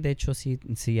 Y sí, de hecho, sí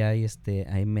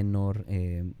hay menor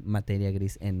materia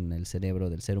gris en el cerebro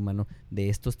del ser humano de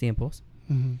estos tiempos.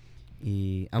 Uh-huh.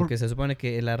 Y aunque se supone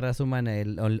que la raza humana,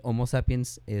 el Homo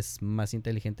sapiens, es más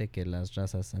inteligente que las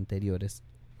razas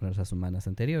humanas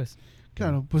anteriores.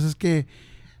 Claro, pues es que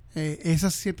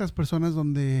esas ciertas personas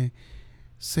donde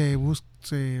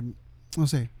no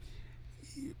sé,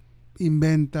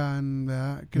 inventan,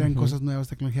 ¿verdad? Crean uh-huh, cosas nuevas,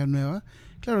 tecnología nueva.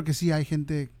 Claro que sí hay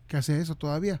gente que hace eso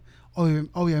todavía,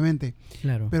 obviamente.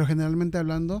 Claro. Pero generalmente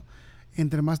hablando,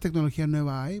 entre más tecnología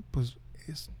nueva hay, pues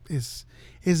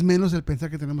es menos el pensar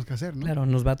que tenemos que hacer, ¿no? Claro,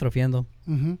 nos va atrofiando.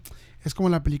 Uh-huh. Es como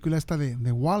la película esta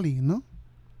de Wall-E, ¿no?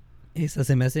 Esa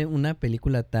se me hace una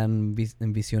película tan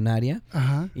visionaria,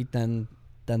 ajá, y tan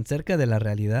cerca de la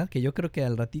realidad, que yo creo que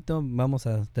al ratito vamos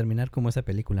a terminar como esa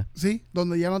película. Sí,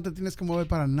 donde ya no te tienes que mover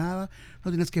para nada,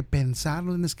 no tienes que pensar,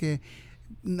 no tienes que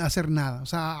hacer nada. O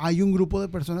sea, hay un grupo de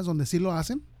personas donde sí lo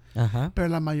hacen, Ajá.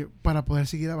 pero para poder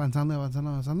seguir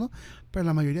avanzando, pero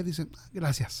la mayoría dicen,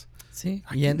 gracias. Sí,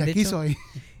 De aquí soy.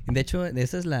 De hecho,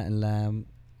 esa es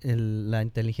la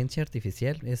inteligencia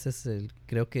artificial. Esa es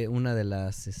creo que una de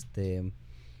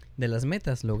las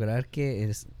metas, lograr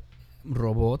que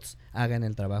robots hagan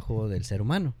el trabajo del ser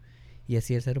humano. Y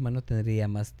así el ser humano tendría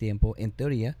más tiempo, en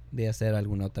teoría, de hacer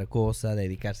alguna otra cosa,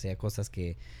 dedicarse a cosas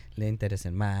que le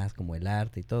interesen más, como el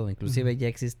arte y todo. Inclusive ya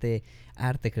existe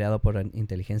arte creado por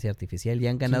inteligencia artificial y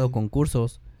han ganado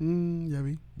concursos. Ya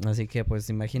vi. Así que pues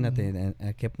imagínate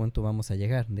a qué punto vamos a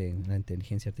llegar de la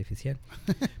inteligencia artificial.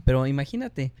 Pero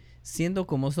imagínate, siendo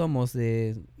como somos,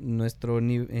 de nuestro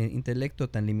intelecto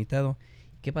tan limitado,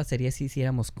 ¿qué pasaría si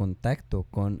hiciéramos contacto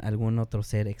con algún otro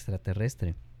ser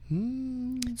extraterrestre?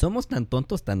 Somos tan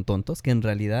tontos que en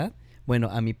realidad, bueno,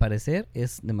 a mi parecer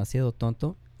es demasiado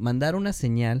tonto mandar una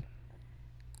señal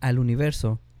al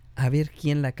universo a ver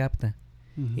quién la capta.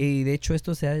 Y de hecho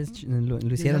esto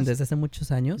lo hicieron desde hace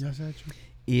muchos años. Ya se ha hecho.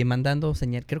 Y mandando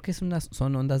señal, creo que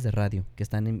son ondas de radio que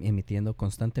están emitiendo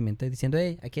constantemente diciendo,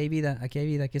 hey, aquí hay vida,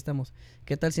 aquí estamos.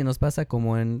 ¿Qué tal si nos pasa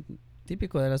como en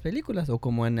típico de las películas o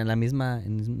como en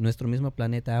nuestro mismo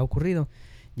planeta ha ocurrido?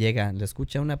 Llega, le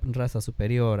escucha una raza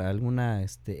superior, alguna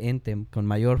ente con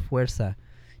mayor fuerza,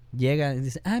 llega y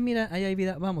dice, mira, ahí hay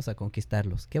vida, vamos a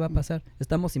conquistarlos. ¿Qué va a pasar?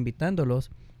 Estamos invitándolos.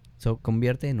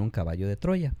 Convierte en un caballo de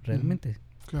Troya, realmente.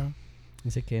 Claro.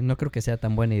 Así que no creo que sea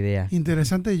tan buena idea.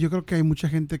 Interesante, yo creo que hay mucha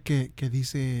gente que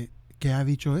dice, que ha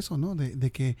dicho eso, ¿no?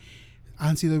 De que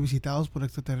han sido visitados por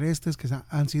extraterrestres, que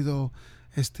han sido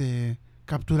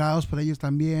capturados por ellos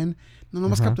también. No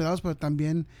nomás capturados, pero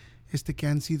también que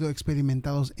han sido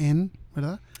experimentados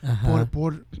 ¿verdad?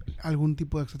 Por algún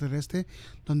tipo de extraterrestre,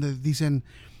 donde dicen,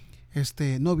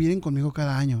 no, vienen conmigo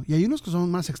cada año. Y hay unos que son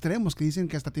más extremos, que dicen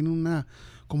que hasta tienen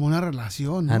como una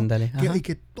relación, ¿no? Ándale. Y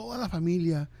que toda la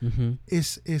familia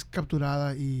es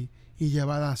capturada y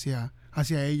llevada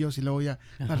hacia ellos, y luego ya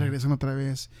la regresan otra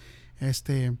vez.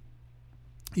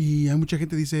 Y hay mucha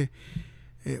gente dice,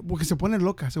 porque se pone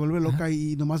loca, se vuelve loca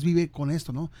y nomás vive con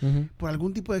esto, ¿no? Por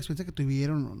algún tipo de experiencia que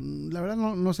tuvieron, la verdad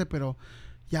no sé, pero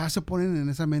ya se ponen en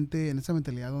esa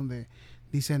mentalidad donde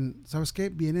dicen, ¿sabes qué?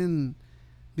 Vienen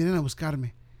a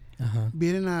buscarme,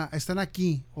 están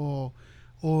aquí, o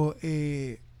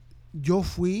yo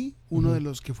fui uno de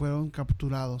los que fueron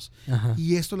capturados,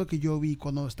 y esto es lo que yo vi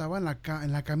cuando estaba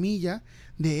en la camilla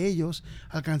de ellos.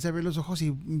 Alcancé a ver los ojos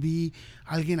y vi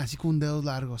a alguien así con dedos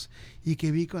largos, y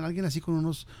que vi con alguien así con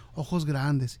unos ojos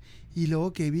grandes, y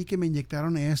luego que vi que me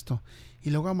inyectaron esto, y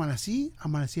luego amanecí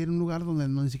en un lugar donde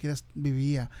ni siquiera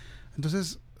vivía.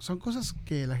 Entonces son cosas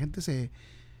que la gente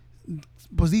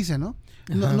pues dice, ¿no?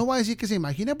 No voy a decir que se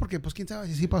imagina, porque pues quién sabe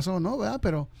si sí pasó o no, ¿verdad?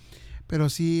 Pero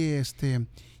sí,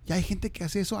 ya hay gente que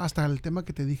hace eso, hasta el tema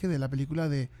que te dije de la película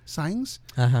de Signs,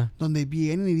 donde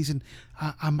vienen y dicen,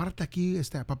 amarte aquí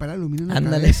papel aluminio en la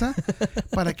cabeza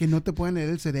para que no te puedan leer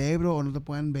el cerebro o no te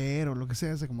puedan ver o lo que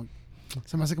sea. Se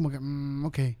me hace como que,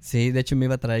 ok. Sí, de hecho me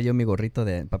iba a traer yo mi gorrito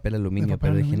de papel aluminio,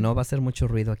 pero dije, no, va a ser mucho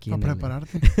ruido aquí. Para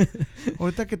prepararte.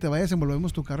 Ahorita que te vayas,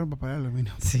 envolvemos tu carro en papel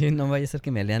aluminio. Sí, no vaya a ser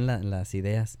que me lean las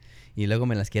ideas y luego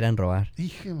me las quieran robar.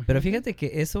 Pero fíjate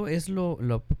que eso es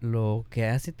lo que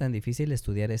hace tan difícil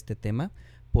estudiar este tema,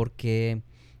 porque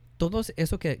todo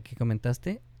eso que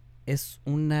comentaste es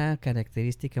una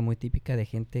característica muy típica de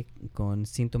gente con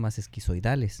síntomas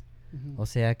esquizoidales. O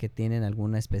sea, que tienen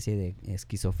alguna especie de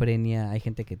esquizofrenia. Hay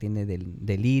gente que tiene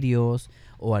delirios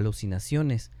o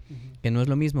alucinaciones, que no es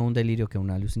lo mismo un delirio que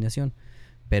una alucinación.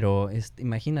 Pero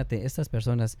imagínate, estas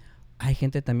personas, hay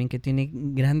gente también que tiene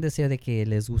gran deseo de que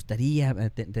les gustaría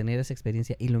tener esa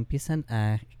experiencia, y lo empiezan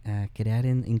a crear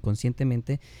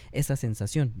inconscientemente esa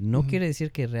sensación. No quiere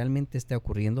decir que realmente esté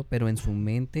ocurriendo, pero en su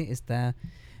mente está...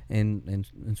 En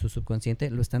su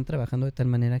subconsciente lo están trabajando de tal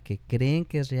manera que creen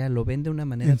que es real, lo ven de una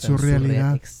manera en tan su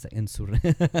realidad.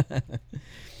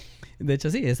 De hecho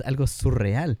sí, es algo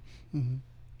surreal.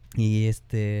 Y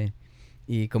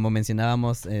como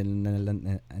mencionábamos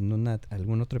en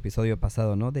algún otro episodio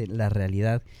pasado, ¿no? De la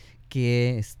realidad,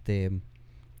 que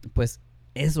pues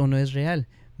eso no es real.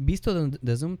 Visto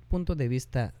desde un punto de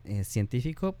vista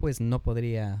científico, pues no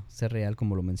podría ser real,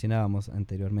 como lo mencionábamos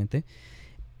anteriormente,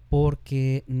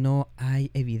 porque no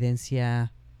hay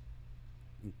evidencia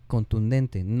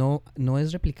contundente, no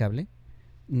es replicable,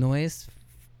 no es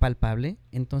palpable.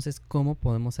 Entonces, ¿cómo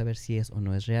podemos saber si es o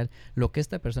no es real? Lo que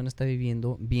esta persona está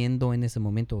viendo en ese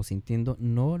momento o sintiendo,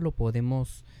 no lo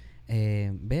podemos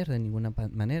ver de ninguna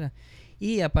manera.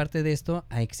 Y aparte de esto,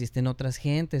 existen otras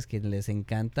gentes que les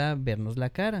encanta vernos la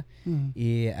cara.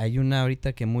 Y hay una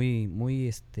ahorita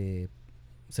que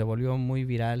se volvió muy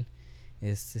viral,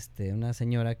 Es una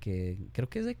señora que creo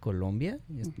que es de Colombia,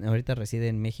 ahorita reside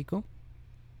en México,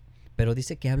 pero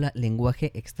dice que habla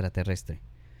lenguaje extraterrestre.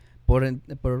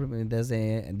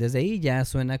 Desde ahí ya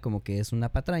suena como que es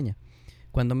una patraña.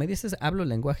 Cuando me dices hablo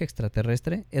lenguaje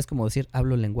extraterrestre, es como decir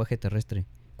hablo lenguaje terrestre.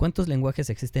 ¿Cuántos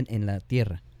lenguajes existen en la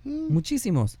Tierra?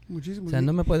 Muchísimos. Muchísimos. O sea,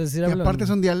 no me puedes decir... Y aparte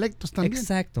son dialectos también.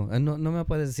 Exacto. No me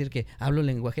puedes decir que hablo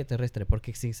lenguaje terrestre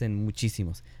porque existen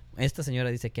muchísimos. Esta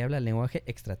señora dice que habla lenguaje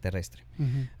extraterrestre.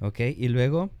 ¿Ok? Y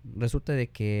luego resulta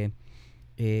de que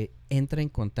entra en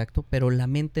contacto, pero la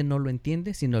mente no lo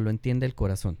entiende, sino lo entiende el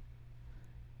corazón.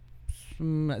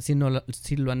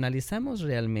 Si lo analizamos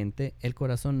realmente, el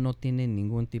corazón no tiene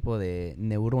ningún tipo de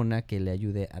neurona que le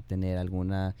ayude a tener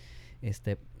alguna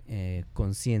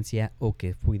conciencia o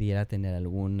que pudiera tener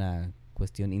alguna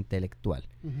cuestión intelectual.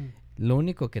 Lo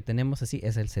único que tenemos así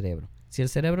es el cerebro. Si el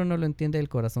cerebro no lo entiende, el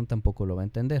corazón tampoco lo va a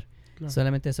entender. Claro.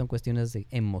 Solamente son cuestiones de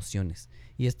emociones.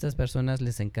 Y a estas personas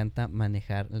les encanta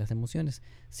manejar las emociones.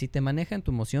 Si te manejan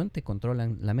tu emoción, te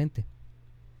controlan la mente.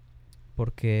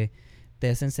 Porque te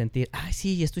hacen sentir, ay,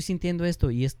 sí, estoy sintiendo esto.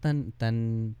 Y es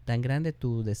tan grande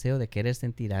tu deseo de querer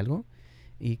sentir algo,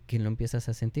 y que lo empiezas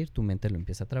a sentir, tu mente lo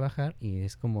empieza a trabajar, y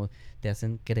es como te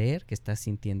hacen creer que estás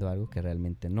sintiendo algo que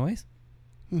realmente no es.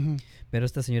 Pero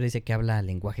esta señora dice que habla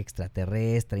lenguaje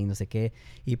extraterrestre y no sé qué,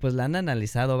 y pues la han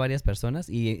analizado varias personas,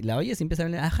 y la oyes y empieza a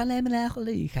hablar,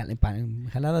 y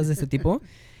jaladas de ese tipo,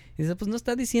 y dice, pues no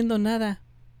está diciendo nada.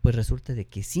 Pues resulta de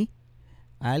que sí.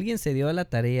 A alguien se dio a la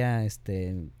tarea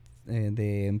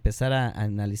de empezar a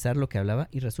analizar lo que hablaba,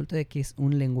 y resulta de que es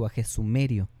un lenguaje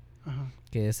sumerio. Ajá.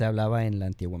 Que se hablaba en la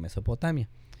antigua Mesopotamia.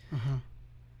 Ajá.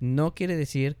 No quiere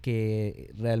decir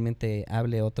que realmente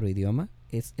hable otro idioma.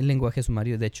 Es el lenguaje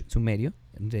sumerio, de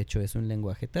hecho es un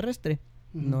lenguaje terrestre,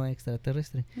 no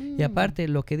extraterrestre. Y aparte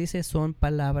lo que dice son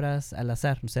palabras al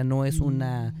azar, o sea, no es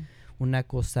una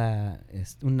cosa,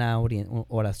 una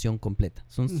oración completa.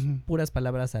 Son puras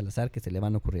palabras al azar que se le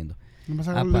van ocurriendo. Vamos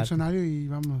a agarrar el diccionario y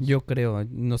vamos. Yo creo,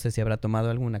 no sé si habrá tomado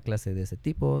alguna clase de ese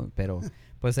tipo, pero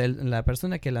pues la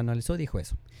persona que la analizó dijo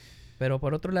eso. Pero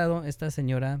por otro lado, esta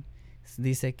señora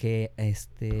dice que,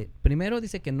 primero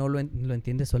dice que no lo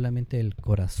entiende solamente el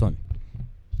corazón.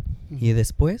 Y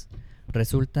después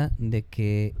resulta de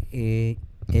que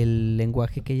el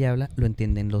lenguaje que ella habla lo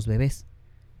entienden los bebés.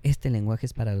 Este lenguaje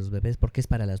es para los bebés porque es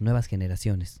para las nuevas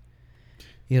generaciones.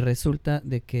 Y resulta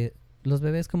de que los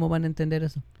bebés, ¿cómo van a entender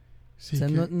eso? Sí, o sea,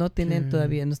 no tienen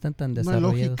todavía, no están tan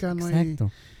desarrollados. No hay lógica,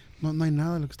 no hay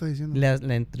nada de lo que está diciendo.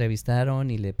 La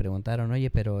entrevistaron y le preguntaron, oye,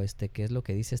 pero ¿qué es lo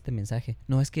que dice este mensaje?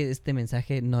 No, es que este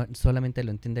mensaje no solamente lo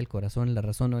entiende el corazón, la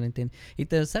razón no lo entiende. Y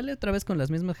te sale otra vez con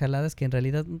las mismas jaladas que en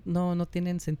realidad no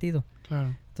tienen sentido.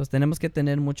 Claro. Entonces tenemos que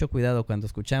tener mucho cuidado cuando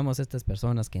escuchamos a estas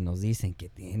personas que nos dicen que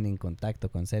tienen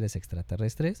contacto con seres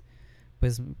extraterrestres.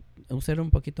 Pues usar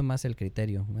un poquito más el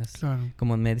criterio. Más, claro.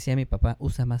 Como me decía mi papá,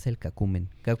 usa más el cacumen.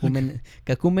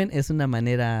 Cacumen es una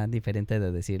manera diferente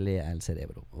de decirle al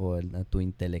cerebro o a tu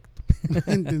intelecto.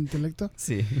 ¿Tu intelecto?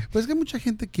 Sí. Pues es que hay mucha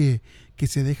gente que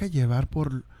se deja llevar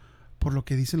por lo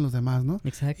que dicen los demás, ¿no?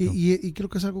 Exacto. Y creo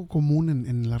que es algo común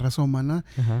en la raza humana.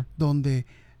 Ajá. Donde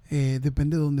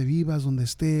depende de dónde vivas, dónde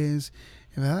estés,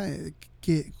 ¿verdad?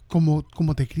 Que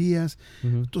cómo te crías.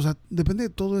 Uh-huh. O sea, depende de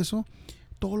todo eso.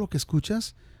 Todo lo que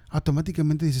escuchas,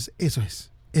 automáticamente dices, eso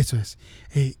es.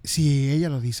 Si ella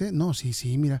lo dice, no,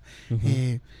 sí, mira,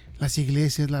 uh-huh. Las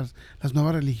iglesias, las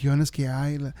nuevas religiones que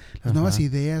hay, las uh-huh. nuevas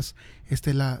ideas,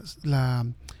 la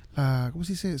 ¿cómo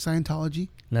se dice? Scientology.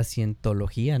 La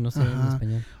cientología, no sé en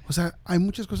español. O sea, hay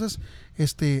muchas cosas,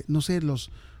 no sé,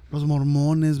 los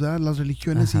mormones, ¿verdad? Las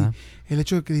religiones. Ajá. Y el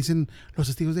hecho de que dicen los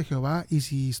testigos de Jehová, y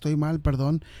si estoy mal,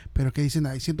 perdón, pero que dicen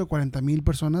hay 140,000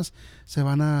 personas se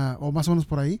van a, o más o menos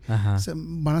por ahí,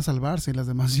 van a salvarse y las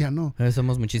demás ya no. Pero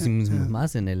somos muchísimos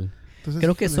más en el... Entonces,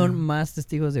 creo que son más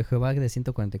testigos de Jehová de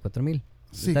 144,000.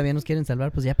 Sí. Todavía nos quieren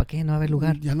salvar, pues ya para qué, no va a haber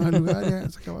lugar. Ya no hay lugar, ya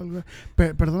se acaba el lugar.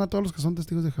 Perdón a todos los que son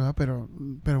testigos de Jehová, pero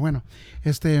bueno,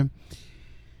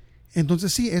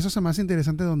 entonces sí, eso es más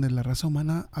interesante, donde la raza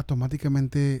humana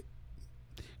automáticamente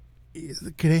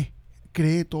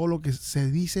cree todo lo que se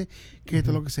dice, cree uh-huh.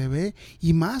 todo lo que se ve,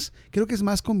 y más, creo que es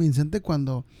más convincente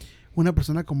cuando una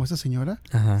persona como esta señora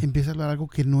uh-huh. empieza a hablar algo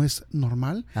que no es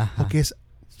normal uh-huh. o que es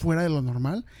fuera de lo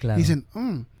normal. Claro. Y dicen,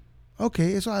 ok,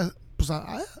 eso pues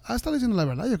estado diciendo la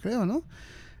verdad, yo creo, ¿no?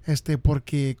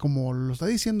 Porque como lo está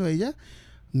diciendo ella,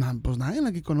 pues nadie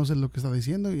aquí conoce lo que está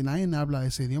diciendo y nadie habla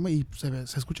ese idioma y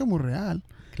se escucha muy real.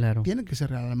 Claro. Tiene que ser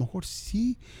real. A lo mejor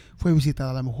sí fue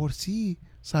visitada, a lo mejor sí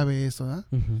sabe esto, ¿verdad?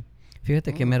 Uh-huh.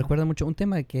 Fíjate que me recuerda mucho un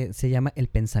tema que se llama el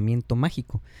pensamiento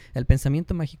mágico. El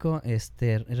pensamiento mágico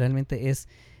realmente es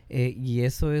Y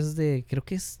eso es creo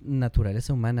que es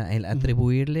naturaleza humana, el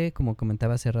atribuirle, como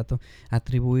comentaba hace rato,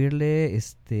 atribuirle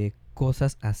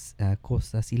cosas a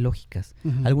cosas ilógicas.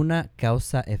 Alguna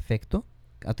causa-efecto,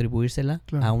 atribuírsela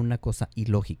a una cosa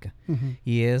ilógica.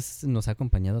 Y nos ha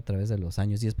acompañado a través de los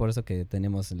años, y es por eso que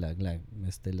tenemos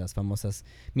las famosas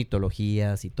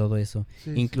mitologías y todo eso.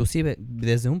 Inclusive,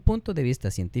 desde un punto de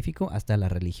vista científico hasta la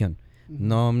religión.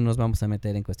 No nos vamos a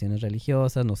meter en cuestiones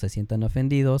religiosas, no se sientan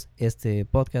ofendidos. Este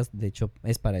podcast, de hecho,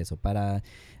 es para eso, para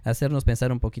hacernos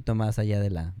pensar un poquito más allá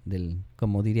del,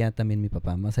 como diría también mi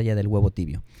papá, más allá del huevo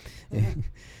tibio.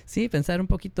 Sí, pensar un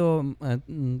poquito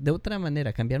de otra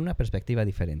manera, cambiar una perspectiva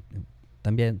diferente.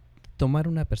 También tomar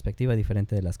una perspectiva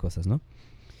diferente de las cosas, ¿no?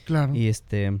 Claro. Y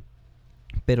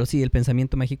pero sí, el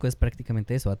pensamiento mágico es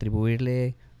prácticamente eso,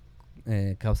 atribuirle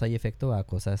causa y efecto a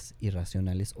cosas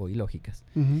irracionales o ilógicas.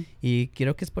 Y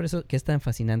creo que es por eso que es tan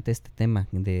fascinante este tema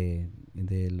de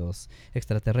los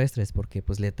extraterrestres, porque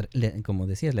pues como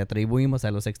decías, le atribuimos a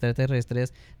los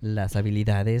extraterrestres las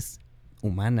habilidades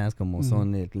humanas, como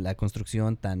son la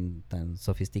construcción tan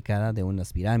sofisticada de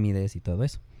unas pirámides y todo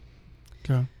eso.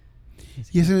 Claro.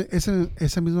 Y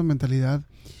esa misma mentalidad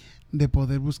de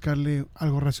poder buscarle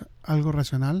algo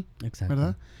racional, exacto,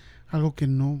 ¿verdad? Algo que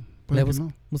no...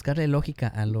 buscarle lógica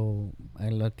a lo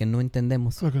que no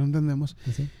entendemos. Lo que no entendemos.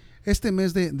 ¿Sí? Este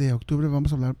mes de octubre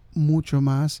vamos a hablar mucho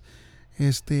más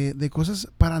de cosas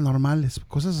paranormales,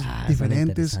 cosas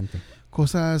diferentes,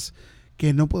 cosas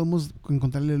que no podemos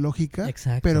encontrarle lógica,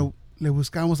 exacto, pero le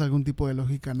buscamos algún tipo de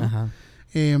lógica, ¿no? Ajá.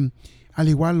 Al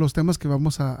igual, los temas que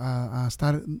vamos a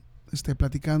estar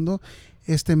platicando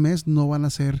este mes no van a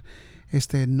ser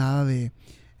nada de...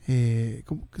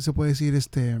 ¿cómo que se puede decir?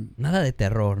 Nada de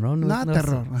terror, ¿no? Nada de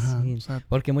terror, ajá. Sí, o sea,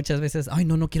 porque muchas veces,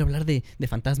 no quiero hablar de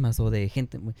fantasmas o de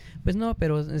gente. Pues no,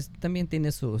 pero también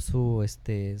tiene su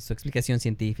explicación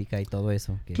científica y todo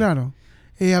eso. Claro.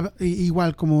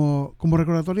 Igual, como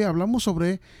recordatorio, hablamos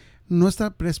sobre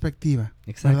nuestra perspectiva.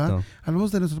 Exacto. ¿Verdad?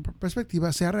 Hablamos de nuestra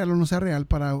perspectiva, sea real o no sea real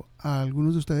para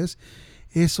algunos de ustedes.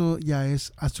 Eso ya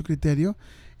es a su criterio,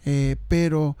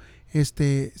 pero...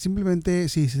 simplemente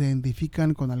si se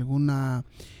identifican con alguna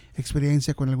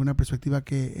experiencia, con alguna perspectiva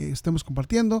que estemos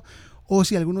compartiendo, o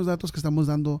si algunos datos que estamos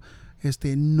dando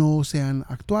no sean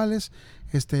actuales,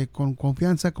 con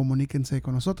confianza comuníquense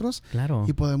con nosotros. Claro.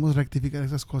 Y podemos rectificar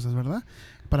esas cosas, ¿verdad?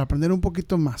 Para aprender un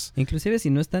poquito más. Inclusive si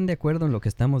no están de acuerdo en lo que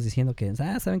estamos diciendo, que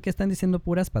saben que están diciendo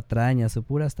puras patrañas o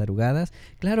puras tarugadas,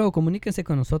 claro, comuníquense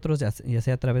con nosotros, ya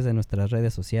sea a través de nuestras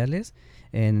redes sociales,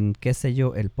 en qué sé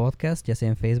yo, el podcast, ya sea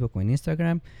en Facebook o en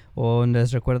Instagram, o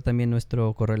les recuerdo también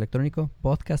nuestro correo electrónico,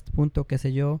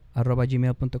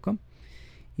 podcast.queseyo@gmail.com.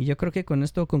 Y yo creo que con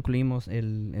esto concluimos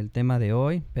el tema de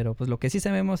hoy, pero pues lo que sí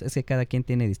sabemos es que cada quien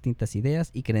tiene distintas ideas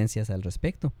y creencias al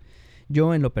respecto.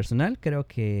 Yo en lo personal creo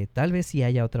que tal vez sí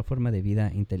haya otra forma de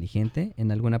vida inteligente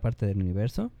en alguna parte del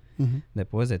universo.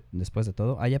 Después de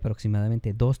todo, hay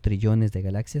aproximadamente 2 trillones de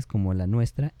galaxias como la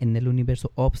nuestra en el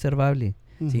universo observable.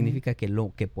 Significa que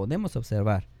lo que podemos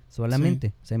observar solamente,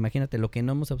 sí. O sea, imagínate lo que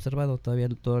no hemos observado todavía,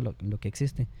 todo lo que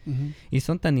existe. Y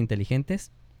son tan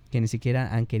inteligentes que ni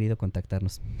siquiera han querido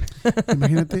contactarnos.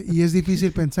 Imagínate, y es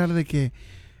difícil pensar de que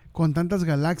con tantas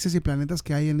galaxias y planetas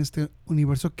que hay en este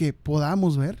universo que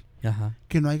podamos ver, ajá,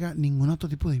 que no haya ningún otro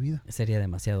tipo de vida. Sería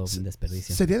demasiado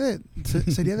desperdicio. Sería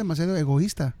demasiado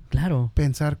egoísta. Claro.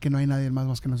 Pensar que no hay nadie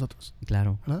más que nosotros.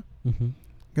 Claro. ¿Verdad?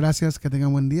 Gracias, que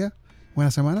tengan buen día,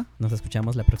 buena semana. Nos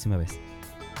escuchamos la próxima vez.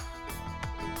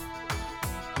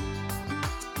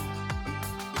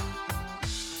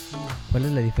 ¿Cuál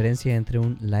es la diferencia entre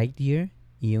un light year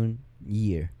y un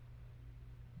year?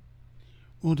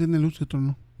 Uno tiene luz y otro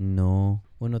no. No,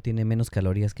 uno tiene menos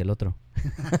calorías que el otro.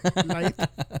 ¿Light?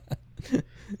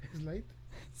 ¿Es light?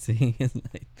 Sí, es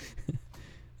light.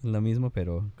 Es lo mismo,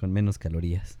 pero con menos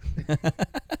calorías.